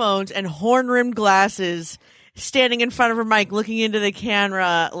earphones and horn rimmed glasses, standing in front of her mic, looking into the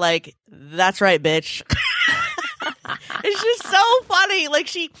camera, like, "That's right, bitch." It's just so funny.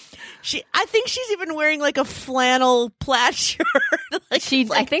 I think she's even wearing like a flannel plaid shirt. I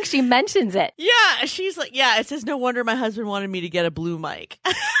think she mentions it. Yeah, she's like, yeah, it says, no wonder my husband wanted me to get a blue mic.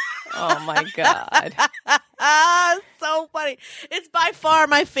 Oh my God. So funny. It's by far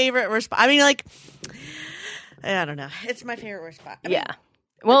my favorite response. I mean, like, I don't know. It's my favorite response. Yeah.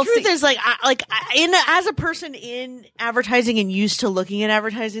 Well, the truth is, as a person in advertising and used to looking at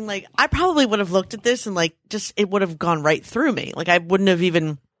advertising, like, I probably would have looked at this and like, just, it would have gone right through me. Like, I wouldn't have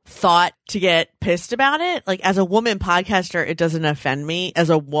even thought to get pissed about it. Like, as a woman podcaster, it doesn't offend me. As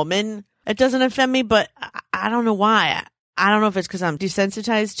a woman, it doesn't offend me, but I don't know why. I don't know if it's because I'm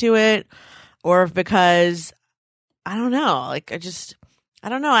desensitized to it or if because, I don't know. Like, I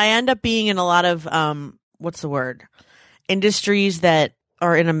don't know. I end up being in a lot of, what's the word? Industries that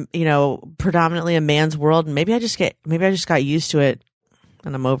are in a, predominantly a man's world. And maybe I just got used to it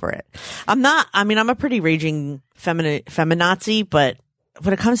and I'm over it. I'm a pretty raging feminazi, but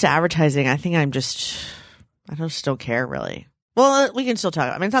when it comes to advertising, I think I just don't care really. Well, we can still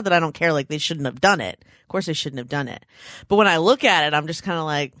talk. I mean, it's not that I don't care. Like, they shouldn't have done it. Of course they shouldn't have done it. But when I look at it, I'm just kind of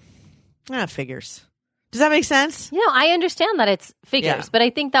like, figures. Does that make sense? I understand that it's figures, but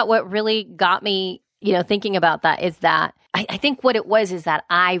I think that what really got me, thinking about that is that I think what it was is that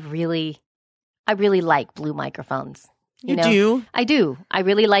I really like Blue microphones. You do? I do. I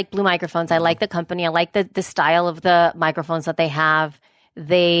really like Blue microphones. I like the company. I like the style of the microphones that they have.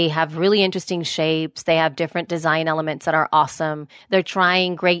 They have really interesting shapes. They have different design elements that are awesome. They're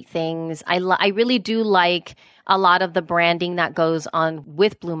trying great things. I really do like a lot of the branding that goes on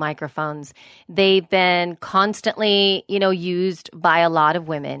with Blue microphones. They've been constantly, used by a lot of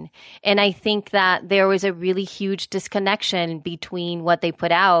women. And I think that there was a really huge disconnection between what they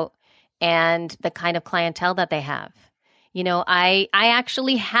put out and the kind of clientele that they have. I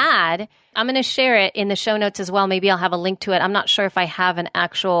actually had, I'm going to share it in the show notes as well. Maybe I'll have a link to it. I'm not sure if I have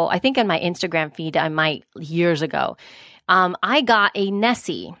I think in my Instagram feed, I might years ago. I got a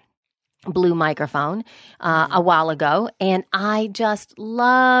Nessie Blue microphone a while ago, and I just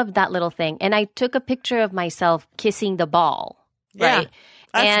loved that little thing. And I took a picture of myself kissing the ball. Yeah. Right?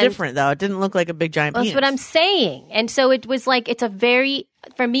 That's different, though. It didn't look like a big giant penis. That's what I'm saying. And so it was like,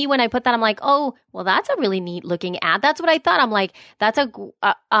 for me, when I put that, I'm like, oh, well, that's a really neat looking ad. That's what I thought. I'm like,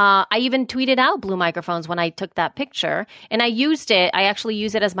 I even tweeted out Blue microphones when I took that picture. And I used it. I actually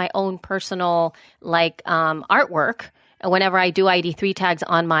use it as my own personal, artwork whenever I do ID3 tags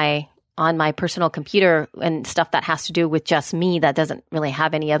on my personal computer and stuff that has to do with just me that doesn't really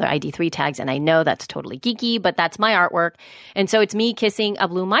have any other ID3 tags. And I know that's totally geeky, but that's my artwork. And so it's me kissing a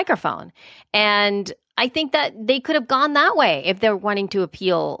Blue microphone. And I think that they could have gone that way if they're wanting to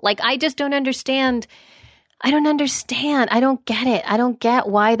appeal. Like, I just don't understand. I don't understand. I don't get it. I don't get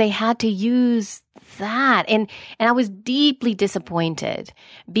why they had to use that. And I was deeply disappointed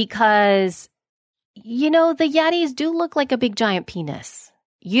because, the Yetis do look like a big giant penis.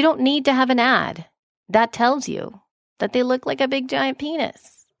 You don't need to have an ad that tells you that they look like a big giant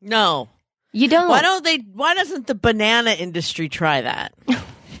penis. No. You don't. Why doesn't the banana industry try that?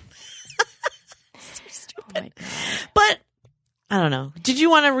 So stupid. Oh my God. But I don't know. Did you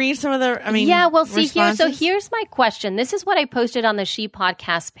want to read some of the responses? Here's my question. This is what I posted on the She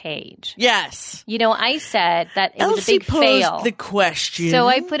Podcast page. Yes. I said that it was Elsie a big fail. posed the question. So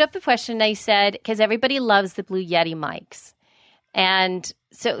I put up the question. I said, because everybody loves the Blue Yeti mics. And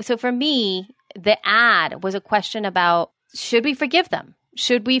so for me, the ad was a question about, should we forgive them?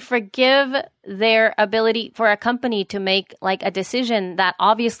 Should we forgive their ability for a company to make a decision that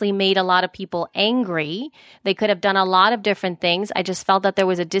obviously made a lot of people angry? They could have done a lot of different things. I just felt that there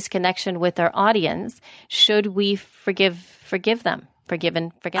was a disconnection with their audience. Should we forgive them? Forgive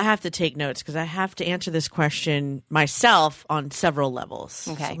and forget? I have to take notes because I have to answer this question myself on several levels.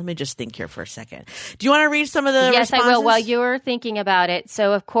 Okay. So let me just think here for a second. Do you want to read some of the responses? Yes, I will while you're thinking about it.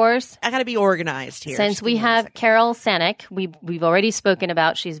 So, of course, I got to be organized here. Since we have Carol Senick, we've already spoken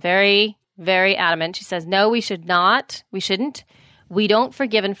about. She's very, very adamant. She says, no, we should not. We shouldn't. We don't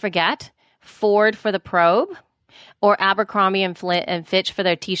forgive and forget. Ford for the probe. Or Abercrombie and Fitch for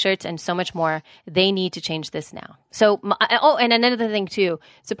their T-shirts and so much more. They need to change this now. So, and another thing too.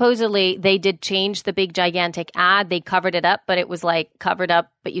 Supposedly, they did change the big gigantic ad. They covered it up, but it was covered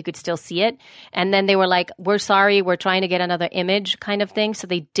up, but you could still see it. And then they were like, we're sorry, we're trying to get another image kind of thing. So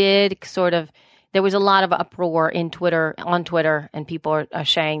they did there was a lot of uproar on Twitter, and people are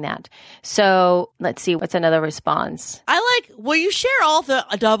sharing that. So let's see, what's another response? Will you share all the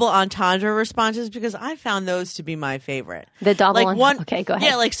double entendre responses? Because I found those to be my favorite. The double entendre? Okay, go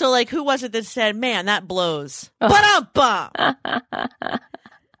ahead. Yeah, who was it that said, man, that blows? Ba-dum-bum!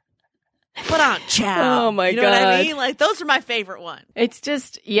 Put on chow. Oh my you know God. what I mean? Like those are my favorite ones. It's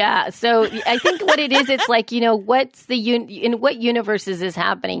just, yeah. So I think what it is, it's like, what's in what universe is this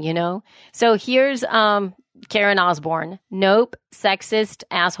happening, So here's Karen Osborne. Nope, sexist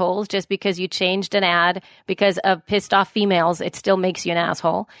assholes. Just because you changed an ad because of pissed off females, it still makes you an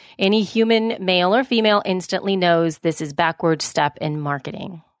asshole. Any human, male or female, instantly knows this is backward step in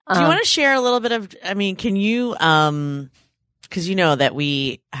marketing. Do you want to share a little bit of, can you, because you know that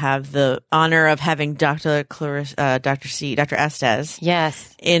we have the honor of having Dr. Estes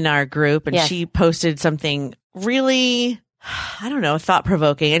yes. in our group, and yes. she posted something really, I don't know,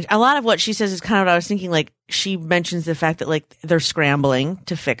 thought-provoking. And a lot of what she says is kind of what I was thinking. Like, she mentions the fact that, like, they're scrambling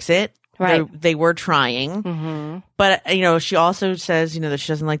to fix it. Right. They were trying. Mm-hmm. But, she also says, that she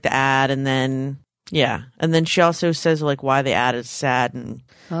doesn't like the ad, and then... Yeah. And then she also says, like, why the ad is sad and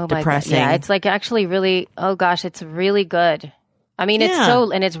depressing. Yeah, it's like actually really, oh gosh, it's really good. I mean, it's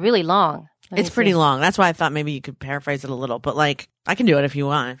it's really long. It's pretty long. That's why I thought maybe you could paraphrase it a little. But, like, I can do it if you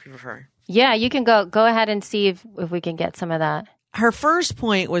want, if you prefer. Yeah, you can go ahead and see if we can get some of that. Her first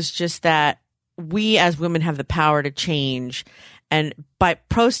point was just that we as women have the power to change. And by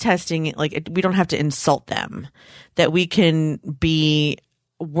protesting, like, we don't have to insult them. That we can be...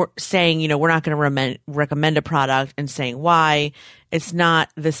 We're saying, we're not going to recommend a product and saying why. It's not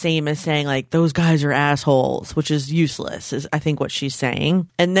the same as saying, like, those guys are assholes, which is useless, is I think what she's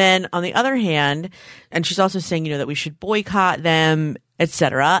saying. And then on the other hand, and she's also saying, that we should boycott them,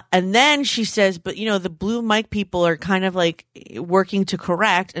 etc. And then she says, but, the blue mic people are kind of like working to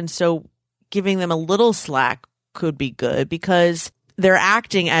correct. And so giving them a little slack could be good because they're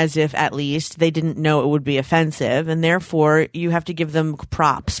acting as if at least they didn't know it would be offensive, and therefore you have to give them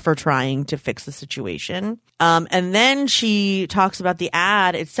props for trying to fix the situation. And then she talks about the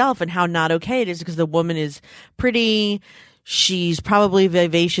ad itself and how not okay it is because the woman is pretty. She's probably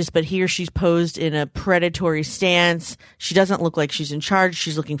vivacious, but here she's posed in a predatory stance. She doesn't look like she's in charge.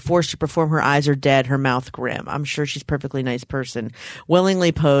 She's looking forced to perform. Her eyes are dead, her mouth grim. I'm sure she's a perfectly nice person.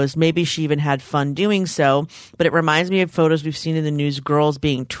 Willingly posed. Maybe she even had fun doing so. But it reminds me of photos we've seen in the news, girls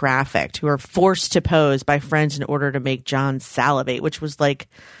being trafficked, who are forced to pose by friends in order to make John salivate, which was like,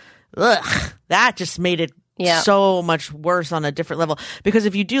 ugh, that just made it so much worse on a different level. Because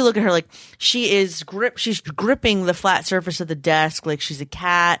if you do look at her, like, she's gripping the flat surface of the desk like she's a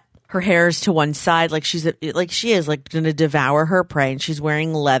cat. Her hair is to one side, like she is going to devour her prey. And she's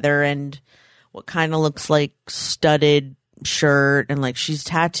wearing leather and what kind of looks like studded shirt, and like she's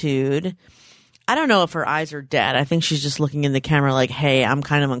tattooed. I don't know if her eyes are dead. I think she's just looking in the camera like, hey, I'm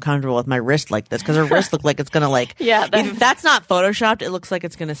kind of uncomfortable with my wrist like this, because her wrist looked like it's going to like, if that's not photoshopped, it looks like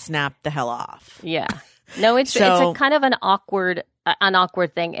it's going to snap the hell off. Yeah. No, it's a kind of an awkward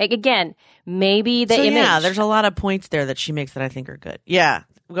thing. Again, maybe the image. Yeah, there's a lot of points there that she makes that I think are good. Yeah.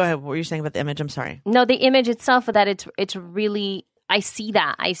 Go ahead. What were you saying about the image? I'm sorry. No, the image itself, that it's really, I see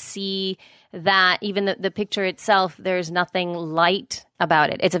that. I see that even the picture itself, there's nothing light about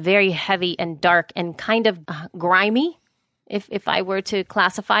it. It's a very heavy and dark and kind of grimy, if I were to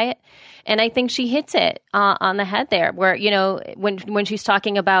classify it. And I think she hits it on the head there, where, when she's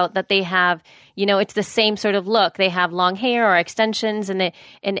talking about that they have, it's the same sort of look. They have long hair or extensions, and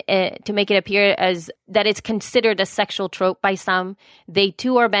to make it appear as that it's considered a sexual trope by some. They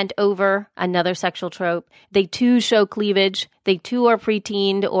too are bent over, another sexual trope. They too show cleavage. They too are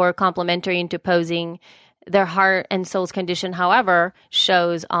pre-teened or complimentary into posing. Their heart and soul's condition, however,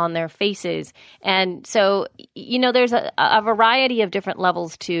 shows on their faces. And so, there's a variety of different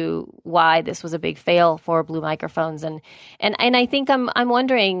levels to why this was a big fail for blue microphones. And I think I'm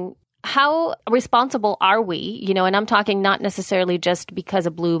wondering, how responsible are we? And I'm talking not necessarily just because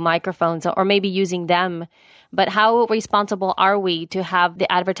of blue microphones or maybe using them, but how responsible are we to have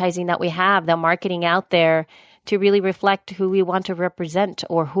the advertising that we have, the marketing out there, to really reflect who we want to represent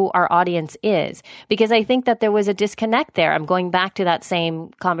or who our audience is? Because I think that there was a disconnect there. I'm going back to that same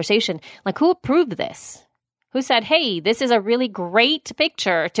conversation. Like, who approved this? Who said, hey, this is a really great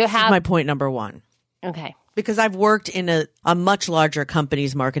picture to have? This is my point number one. Okay. Because I've worked in a much larger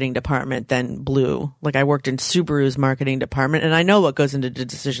company's marketing department than Blue. Like, I worked in Subaru's marketing department, and I know what goes into a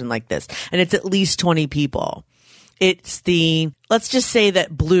decision like this. And it's at least 20 people. It's let's just say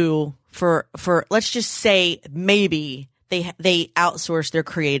that Blue... For let's just say maybe they outsource their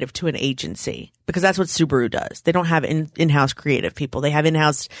creative to an agency, because that's what Subaru does. They don't have in-house creative people. They have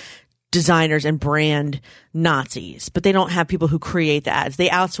in-house designers and brand Nazis, but they don't have people who create the ads. They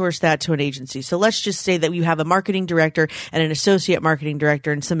outsource that to an agency. So let's just say that you have a marketing director and an associate marketing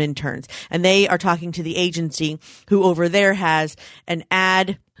director and some interns, and they are talking to the agency who over there has an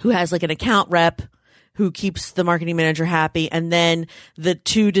ad, who has like an account rep who keeps the marketing manager happy, and then the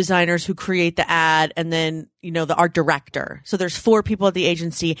 2 designers who create the ad, and then, the art director. So there's 4 people at the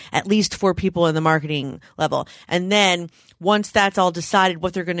agency, at least 4 people in the marketing level. And then once that's all decided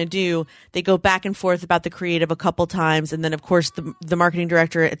what they're going to do, they go back and forth about the creative a couple times. And then, of course, the marketing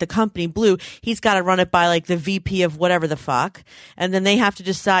director at the company, Blue, he's got to run it by like the VP of whatever the fuck. And then they have to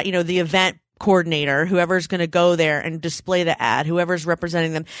decide, the event coordinator, whoever's going to go there and display the ad, whoever's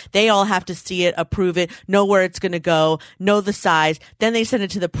representing them, they all have to see it, approve it, know where it's going to go, know the size. Then they send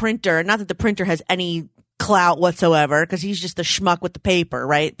it to the printer. Not that the printer has any clout whatsoever, because he's just the schmuck with the paper,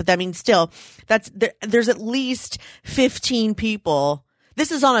 right? But I mean, still, there's at least 15 people.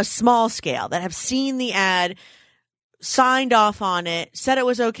 This is on a small scale that have seen the ad, signed off on it, said it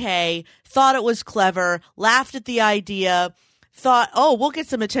was okay, thought it was clever, laughed at the idea, thought, oh, we'll get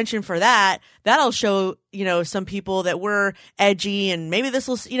some attention for that. That'll show, some people that we're edgy, and maybe this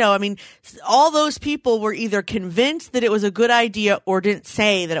will, all those people were either convinced that it was a good idea or didn't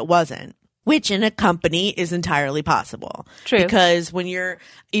say that it wasn't, which in a company is entirely possible. True. Because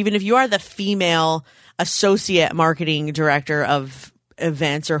even if you are the female associate marketing director of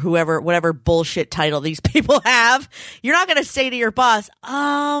events or whatever bullshit title these people have, you're not going to say to your boss,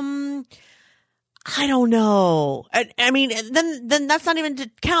 I don't know. I mean, then that's not even to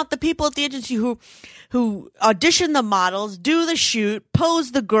count the people at the agency who audition the models, do the shoot,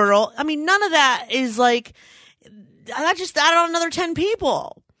 pose the girl. I mean, none of that is like, I just added on another 10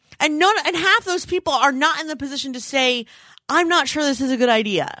 people. And half those people are not in the position to say, I'm not sure this is a good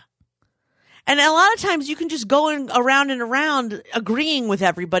idea. And a lot of times you can just go around and around agreeing with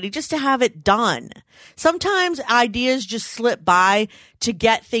everybody just to have it done. Sometimes ideas just slip by to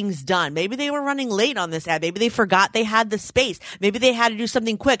get things done. Maybe they were running late on this ad. Maybe they forgot they had the space. Maybe they had to do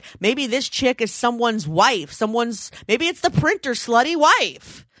something quick. Maybe this chick is someone's wife. Maybe it's the printer slutty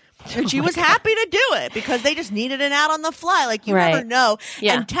wife. And she was happy to do it because they just needed an ad on the fly. Like, you never know.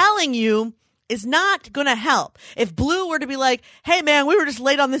 Yeah. And telling you is not going to help. If Blue were to be like, hey man, we were just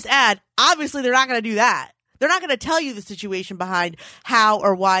late on this ad, obviously they're not going to do that. They're not going to tell you the situation behind how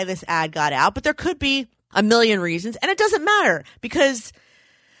or why this ad got out, but there could be a million reasons, and it doesn't matter because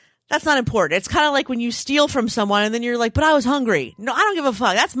that's not important. It's kind of like when you steal from someone and then you're like, but I was hungry. No, I don't give a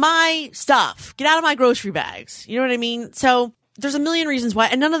fuck. That's my stuff. Get out of my grocery bags. You know what I mean? So there's a million reasons why,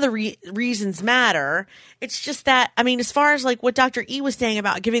 and none of the reasons matter. It's just that, I mean, as far as like what Dr. E was saying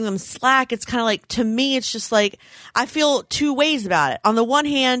about giving them slack, it's kind of like, to me, it's just like, I feel 2 ways about it. On the one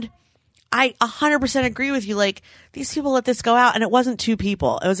hand, I 100% agree with you. Like, these people let this go out and it wasn't 2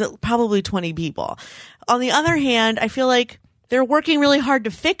 people. It was probably 20 people. On the other hand, I feel like they're working really hard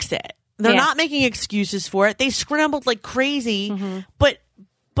to fix it. They're not making excuses for it. They scrambled like crazy, but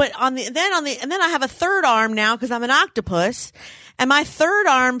then I have a third arm now because I'm an octopus, and my third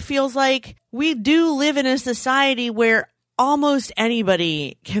arm feels like we do live in a society where almost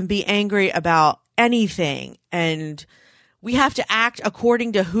anybody can be angry about anything, and we have to act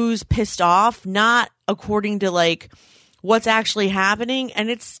according to who's pissed off, not according to like what's actually happening. And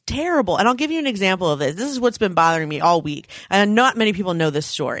it's terrible. And I'll give you an example of this. This is what's been bothering me all week. And not many people know this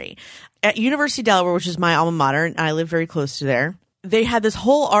story. At University of Delaware, which is my alma mater, and I live very close to there, they had this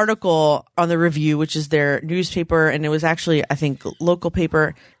whole article on the Review, which is their newspaper, and it was actually, I think, local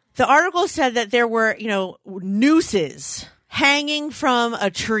paper. The article said that there were, nooses hanging from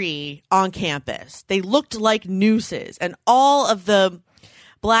a tree on campus. They looked like nooses, and all of the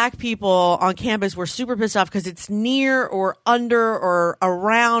Black people on campus were super pissed off because it's near or under or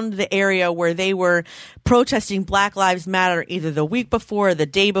around the area where they were protesting Black Lives Matter either the week before or the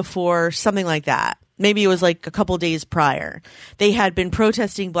day before, something like that. Maybe it was like a couple days prior. They had been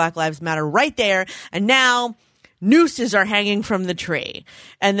protesting Black Lives Matter right there, and now nooses are hanging from the tree.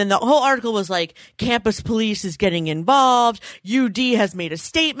 And then the whole article was like, campus police is getting involved. UD has made a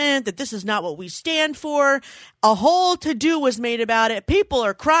statement that this is not what we stand for. A whole to-do was made about it. People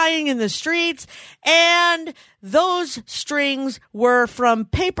are crying in the streets. And those strings were from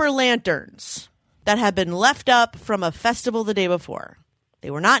paper lanterns that had been left up from a festival the day before. They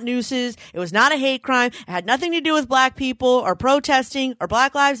were not nooses. It was not a hate crime. It had nothing to do with Black people or protesting or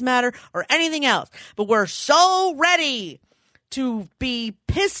Black Lives Matter or anything else. But we're so ready to be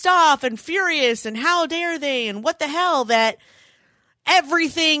pissed off and furious and how dare they and what the hell that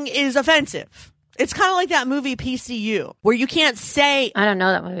everything is offensive. It's kind of like that movie PCU where you can't say... I don't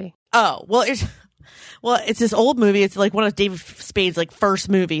know that movie. Oh, well, it's this old movie. It's like one of David Spade's like first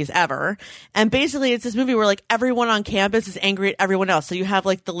movies ever. And basically it's this movie where like everyone on campus is angry at everyone else. So you have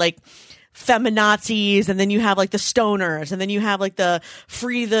like feminazis, and then you have like the stoners, and then you have like the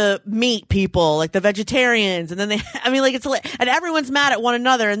free the meat people, like the vegetarians, and then it's like, and everyone's mad at one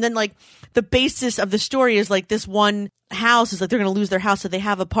another, and then like the basis of the story is like this one house is like they're going to lose their house, so they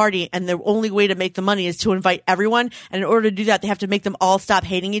have a party, and the only way to make the money is to invite everyone, and in order to do that, they have to make them all stop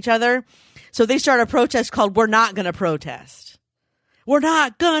hating each other. So they start a protest called "We're Not Gonna Protest." We're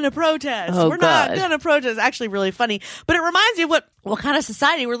not gonna protest. Oh, We're not gonna protest. Actually, really funny, but it reminds me of what kind of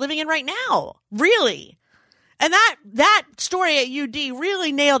society we're living in right now. Really, and that story at UD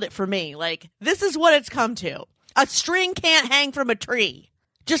really nailed it for me. Like, this is what it's come to: a string can't hang from a tree,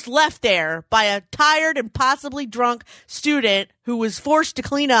 just left there by a tired and possibly drunk student who was forced to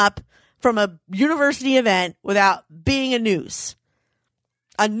clean up from a university event without being a noose.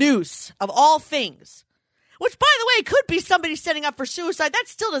 A noose of all things. Which, by the way, could be somebody setting up for suicide. That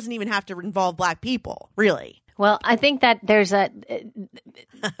still doesn't even have to involve black people, really. Well, I think that there's a...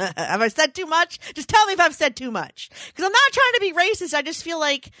 Have I said too much? Just tell me if I've said too much. Because I'm not trying to be racist. I just feel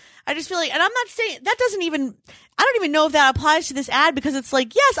like, and I'm not saying, that doesn't even, I don't even know if that applies to this ad, because it's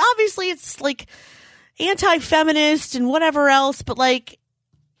like, yes, obviously it's like anti-feminist and whatever else, but like,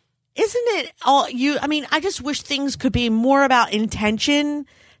 isn't it all I just wish things could be more about intention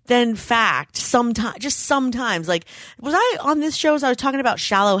than fact. Sometimes. Like, was I on this show as I was talking about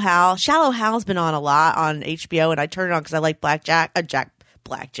Shallow Hal? Shallow Hal's been on a lot on HBO, and I turned it on because I like Jack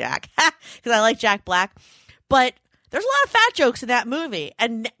Black, because I like Jack Black. But there's a lot of fat jokes in that movie,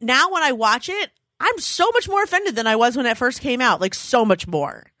 and now when I watch it, I'm so much more offended than I was when it first came out. Like, so much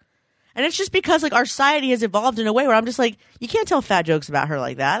more. And it's just because like our society has evolved in a way where I'm just like, you can't tell fat jokes about her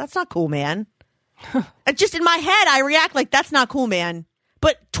like that. That's not cool, man. And just in my head, I react like, that's not cool, man.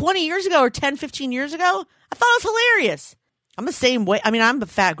 But 20 years ago or 10, 15 years ago, I thought it was hilarious. I'm the same weight. I mean, I'm a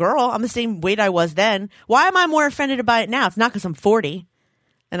fat girl. I'm the same weight I was then. Why am I more offended by it now? It's not because I'm 40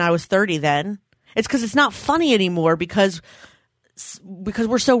 and I was 30 then. It's because it's not funny anymore because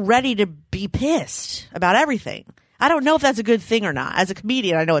we're so ready to be pissed about everything. I don't know if that's a good thing or not. As a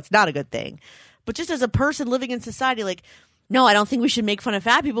comedian, I know it's not a good thing. But just as a person living in society, like, no, I don't think we should make fun of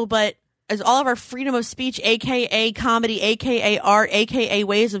fat people, but as all of our freedom of speech, aka comedy, aka art, aka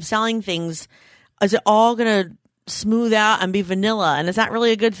ways of selling things, is it all going to smooth out and be vanilla? And is that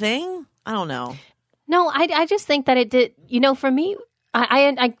really a good thing? I don't know. No, I just think that it did. For me,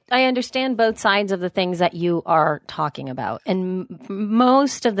 I understand both sides of the things that you are talking about, and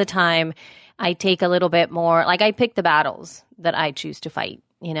most of the time, I take a little bit more. Like, I pick the battles that I choose to fight.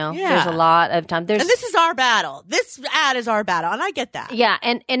 There's a lot of time. And this is our battle. This ad is our battle, and I get that. Yeah,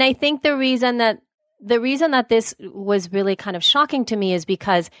 and I think the reason that this was really kind of shocking to me is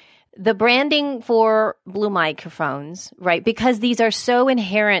because the branding for Blue microphones, right? Because these are so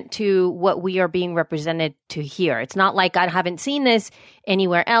inherent to what we are being represented to here. It's not like I haven't seen this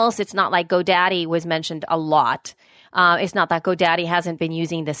anywhere else. It's not like GoDaddy was mentioned a lot. It's not that GoDaddy hasn't been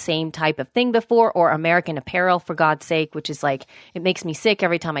using the same type of thing before, or American Apparel, for God's sake, which is like, it makes me sick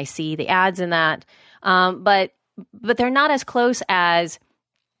every time I see the ads in that. But they're not as close as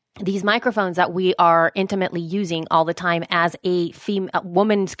these microphones that we are intimately using all the time as a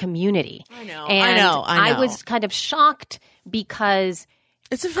woman's community. I know. I was kind of shocked because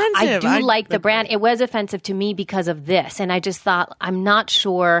it's offensive. I do like the brand. It was offensive to me because of this. And I just thought, I'm not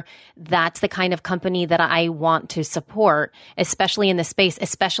sure that's the kind of company that I want to support, especially in the space,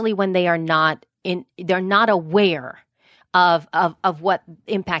 especially when they're not aware of what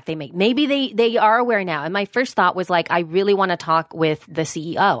impact they make. Maybe they are aware now. And my first thought was like, I really want to talk with the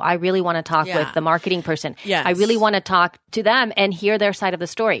CEO. I really want to talk with the marketing person. Yes. I really want to talk to them and hear their side of the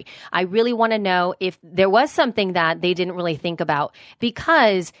story. I really want to know if there was something that they didn't really think about,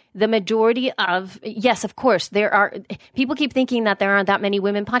 because the majority of, yes, of course, there are, people keep thinking that there aren't that many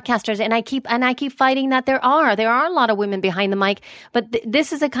women podcasters. And I keep fighting that there are a lot of women behind the mic, but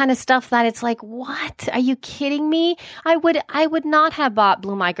this is the kind of stuff that it's like, what? Are you kidding me? I would not have bought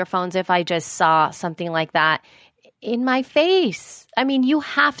Blue microphones if I just saw something like that in my face. I mean, you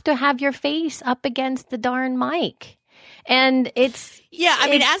have to have your face up against the darn mic. And it's... Yeah, I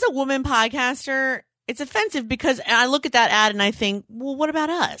mean, as a woman podcaster, it's offensive because I look at that ad and I think, well, what about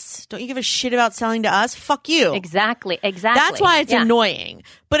us? Don't you give a shit about selling to us? Fuck you. Exactly. That's why it's annoying.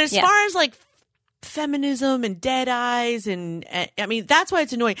 But as far as like feminism and dead eyes, and I mean, that's why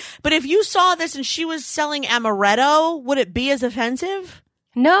it's annoying. But if you saw this and she was selling amaretto, would it be as offensive?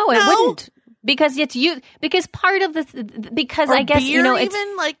 No, it wouldn't. Because it's you. Because part of because or I guess beer it's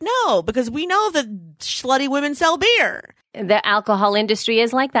even like no. Because we know that slutty women sell beer. The alcohol industry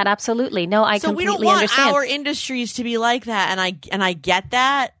is like that. Absolutely. No, I completely understand. So we don't want our industries to be like that, and I get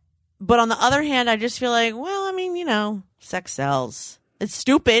that. But on the other hand, I just feel like, well, I mean, sex sells. It's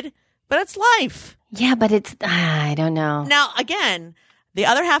stupid. but it's life. Yeah, but it's, I don't know. Now, again, the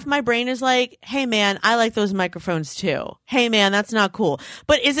other half of my brain is like, hey, man, I like those microphones too. Hey, man, that's not cool.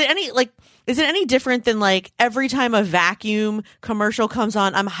 But is it any different than like every time a vacuum commercial comes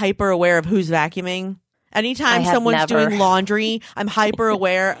on, I'm hyper aware of who's vacuuming? Anytime someone's doing laundry, I'm hyper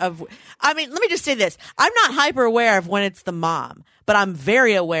aware of, I mean, let me just say this. I'm not hyper aware of when it's the mom, but I'm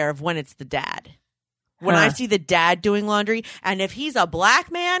very aware of when it's the dad. When I see the dad doing laundry, and if he's a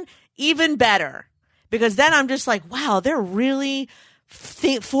black man, even better. Because then I'm just like, wow, they're really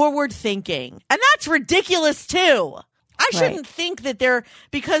forward thinking. And that's ridiculous too. I shouldn't think that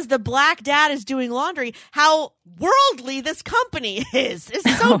because the black dad is doing laundry, how worldly this company is.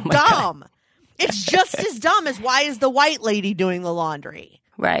 It's so dumb. God. It's just as dumb as why is the white lady doing the laundry?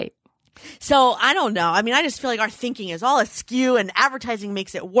 Right. So I don't know. I mean, I just feel like our thinking is all askew and advertising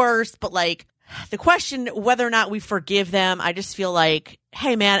makes it worse. But like the question whether or not we forgive them, I just feel like,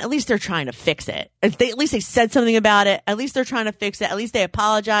 hey, man, at least they're trying to fix it. At least they said something about it. At least they're trying to fix it. At least they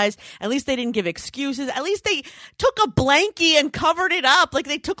apologized. At least they didn't give excuses. At least they took a blankie and covered it up. Like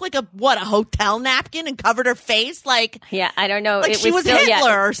they took like a hotel napkin and covered her face. Like, yeah, I don't know. Like she was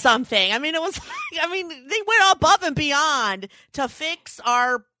Hitler or something. I mean, they went above and beyond to fix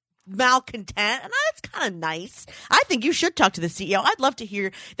our malcontent, and that's kind of nice. I think you should talk to the CEO. I'd love to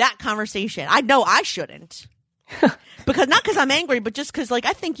hear that conversation. I know I shouldn't. Because I'm angry, but just because like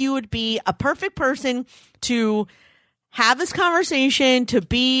I think you would be a perfect person to have this conversation, to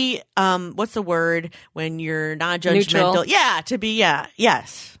be what's the word when you're not judgmental? Neutral. Yeah, to be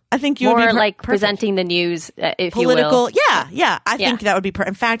yes. I think you would be like perfect. Presenting the news, if political. You will. Yeah. I think that would be.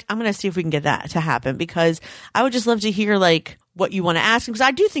 In fact, I'm going to see if we can get that to happen because I would just love to hear like what you want to ask him because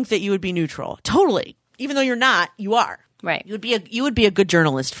I do think that you would be neutral, totally. Even though you're not, you are. Right. You would be a good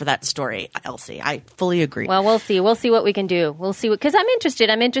journalist for that story, Elsie. I fully agree. Well, we'll see. We'll see what we can do. We'll see because I'm interested.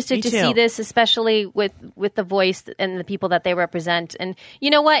 I'm interested to see this, especially with The Voice and the people that they represent. And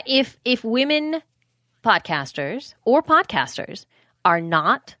you know what? If women podcasters or podcasters are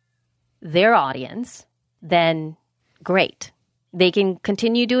not their audience, then great. They can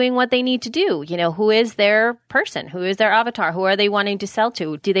continue doing what they need to do. You know, who is their person? Who is their avatar? Who are they wanting to sell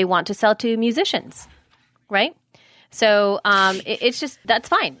to? Do they want to sell to musicians? Right? So it's just, that's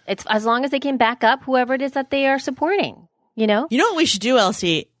fine. It's as long as they can back up whoever it is that they are supporting, you know? You know what we should do,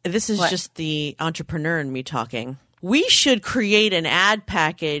 Elsie? This is just the entrepreneur in me talking. We should create an ad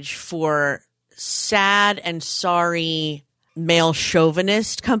package for sad and sorry male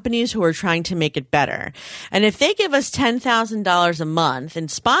chauvinist companies who are trying to make it better. And if they give us $10,000 a month in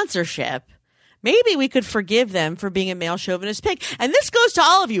sponsorship, maybe we could forgive them for being a male chauvinist pig. And this goes to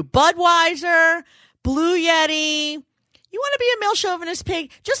all of you. Budweiser, Blue Yeti, you want to be a male chauvinist pig?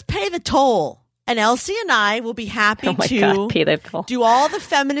 Just pay the toll. And Elsie and I will be happy to pay the toll. Do all the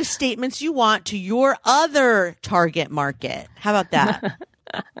feminist statements you want to your other target market. How about that?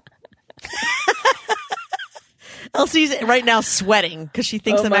 Elsie's right now sweating because she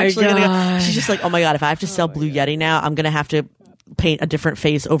thinks I'm actually going to go. She's just like, oh my God, if I have to sell Blue Yeti now, I'm going to have to paint a different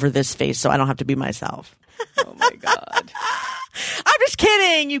face over this face so I don't have to be myself. Oh my God. I'm just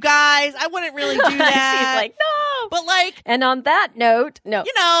kidding, you guys. I wouldn't really do that. She's like, no. But like, and on that note, no.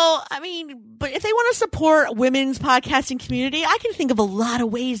 You know, I mean, but if they want to support women's podcasting community, I can think of a lot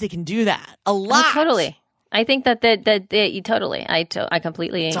of ways they can do that. A lot. Oh, totally. I think that you totally. I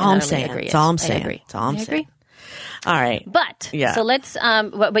completely. That's all I'm saying. Agree. That's all I'm saying. I agree. That's all I'm I saying. Agree. All right. But so let's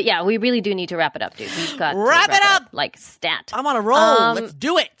but yeah, we really do need to wrap it up, dude. We've got wrap it up like stat. I'm on a roll. Let's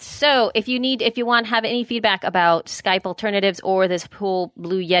do it. So if you want to have any feedback about Skype alternatives or this whole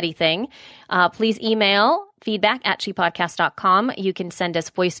Blue Yeti thing, please email feedback@shepodcast.com. You can send us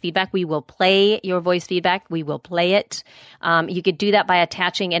voice feedback. We will play your voice feedback. We will play it. You could do that by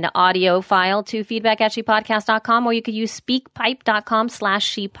attaching an audio file to feedback@shepodcast.com, or you could use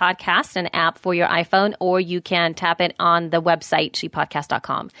speakpipe.com/shepodcast, an app for your iPhone, or you can tap it on the website,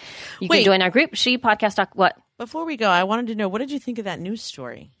 shepodcast.com. You can join our group, shepodcast. What? Before we go, I wanted to know, what did you think of that news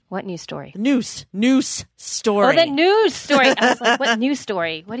story? What news story? News story. Oh, the news story. I was like, what news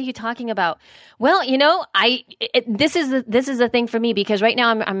story? What are you talking about? Well, you know, this is the thing for me, because right now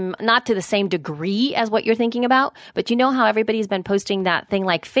I'm not to the same degree as what you're thinking about, but you know how everybody's been posting that thing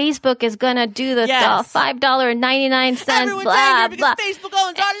like Facebook is gonna do the $5.99. Everyone's blah angry blah. because Facebook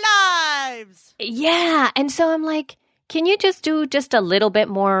owns our lives. Yeah, and so I'm like, can you just do just a little bit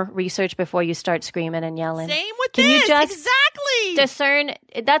more research before you start screaming and yelling? Same with Can this. You just exactly. discern?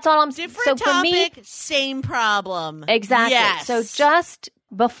 That's all I'm. Different so topic, for me, same problem. Exactly. Yes. So just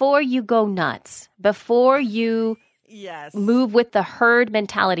before you go nuts, before you move with the herd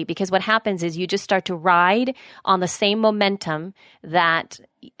mentality, because what happens is you just start to ride on the same momentum that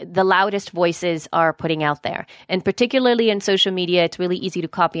the loudest voices are putting out there. And particularly in social media, it's really easy to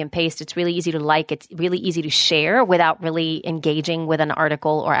copy and paste. It's really easy to like. It's really easy to share without really engaging with an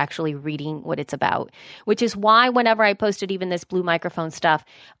article or actually reading what it's about, which is why whenever I posted even this Blue Microphone stuff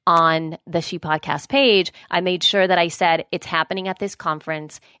on the She Podcast page, I made sure that I said it's happening at this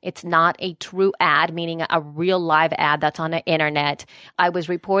conference. It's not a true ad, meaning a real live ad that's on the internet. I was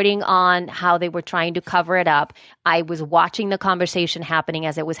reporting on how they were trying to cover it up. I was watching the conversation happening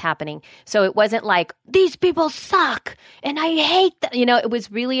as it was happening. So it wasn't like, these people suck and I hate them. It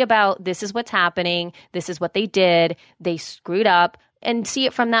was really about, this is what's happening. This is what they did. They screwed up, and see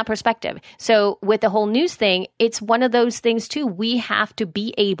it from that perspective. So with the whole news thing, it's one of those things too. We have to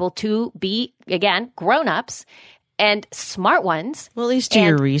be able to be, again, grown-ups and smart ones. Well, at least do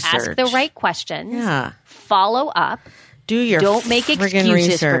your research. Ask the right questions. Yeah. Follow up. Don't make excuses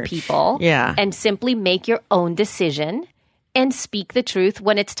research. For people. Yeah. And simply make your own decision and speak the truth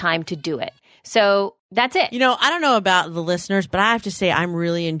when it's time to do it. So that's it. I don't know about the listeners, but I have to say I'm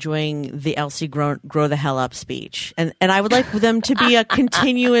really enjoying the Elsie grow the hell up speech. And I would like them to be a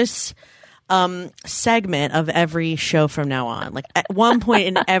continuous segment of every show from now on. Like at one point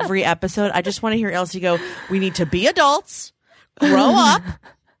in every episode, I just want to hear Elsie go, we need to be adults, grow up,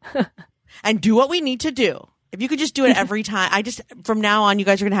 and do what we need to do. If you could just do it every time, from now on, you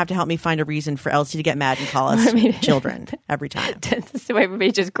guys are going to have to help me find a reason for Elsie to get mad and call us children every time. So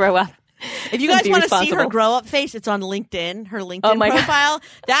everybody just grow up. If you guys want to see her grow up face, it's on LinkedIn, her LinkedIn profile. God.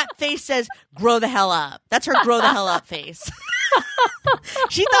 That face says, grow the hell up. That's her grow the hell up face.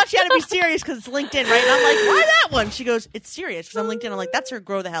 She thought she had to be serious because it's LinkedIn, right? And I'm like, why that one? She goes, it's serious because I'm LinkedIn. I'm like, that's her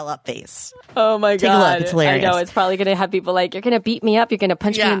grow the hell up face. Oh my God. Take a look. It's hilarious. I know. It's probably going to have people like, you're going to beat me up. You're going to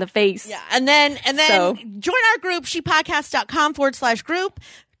punch me in the face. Yeah. And then join our group, shepodcast.com/group.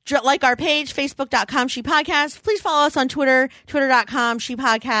 Like our page, facebook.com shepodcast. Please follow us on Twitter, twitter.com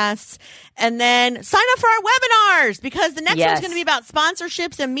shepodcasts. And then sign up for our webinars because the next one's going to be about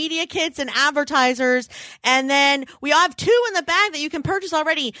sponsorships and media kits and advertisers. And then we have 2 in the bag that you can purchase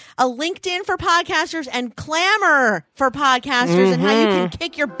already. A LinkedIn for podcasters and Clamor for podcasters and how you can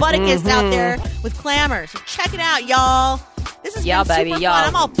kick your butticus out there with Clamor. So check it out, y'all. This has been super fun.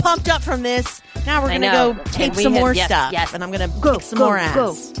 I'm all pumped up from this. Now we're going to go tape some more stuff. Yes. And I'm going to kick some more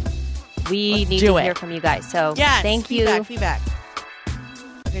ass. We need to hear from you guys. So thank you. Feedback.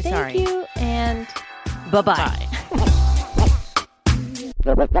 Okay, thank you. And bye-bye.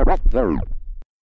 Bye.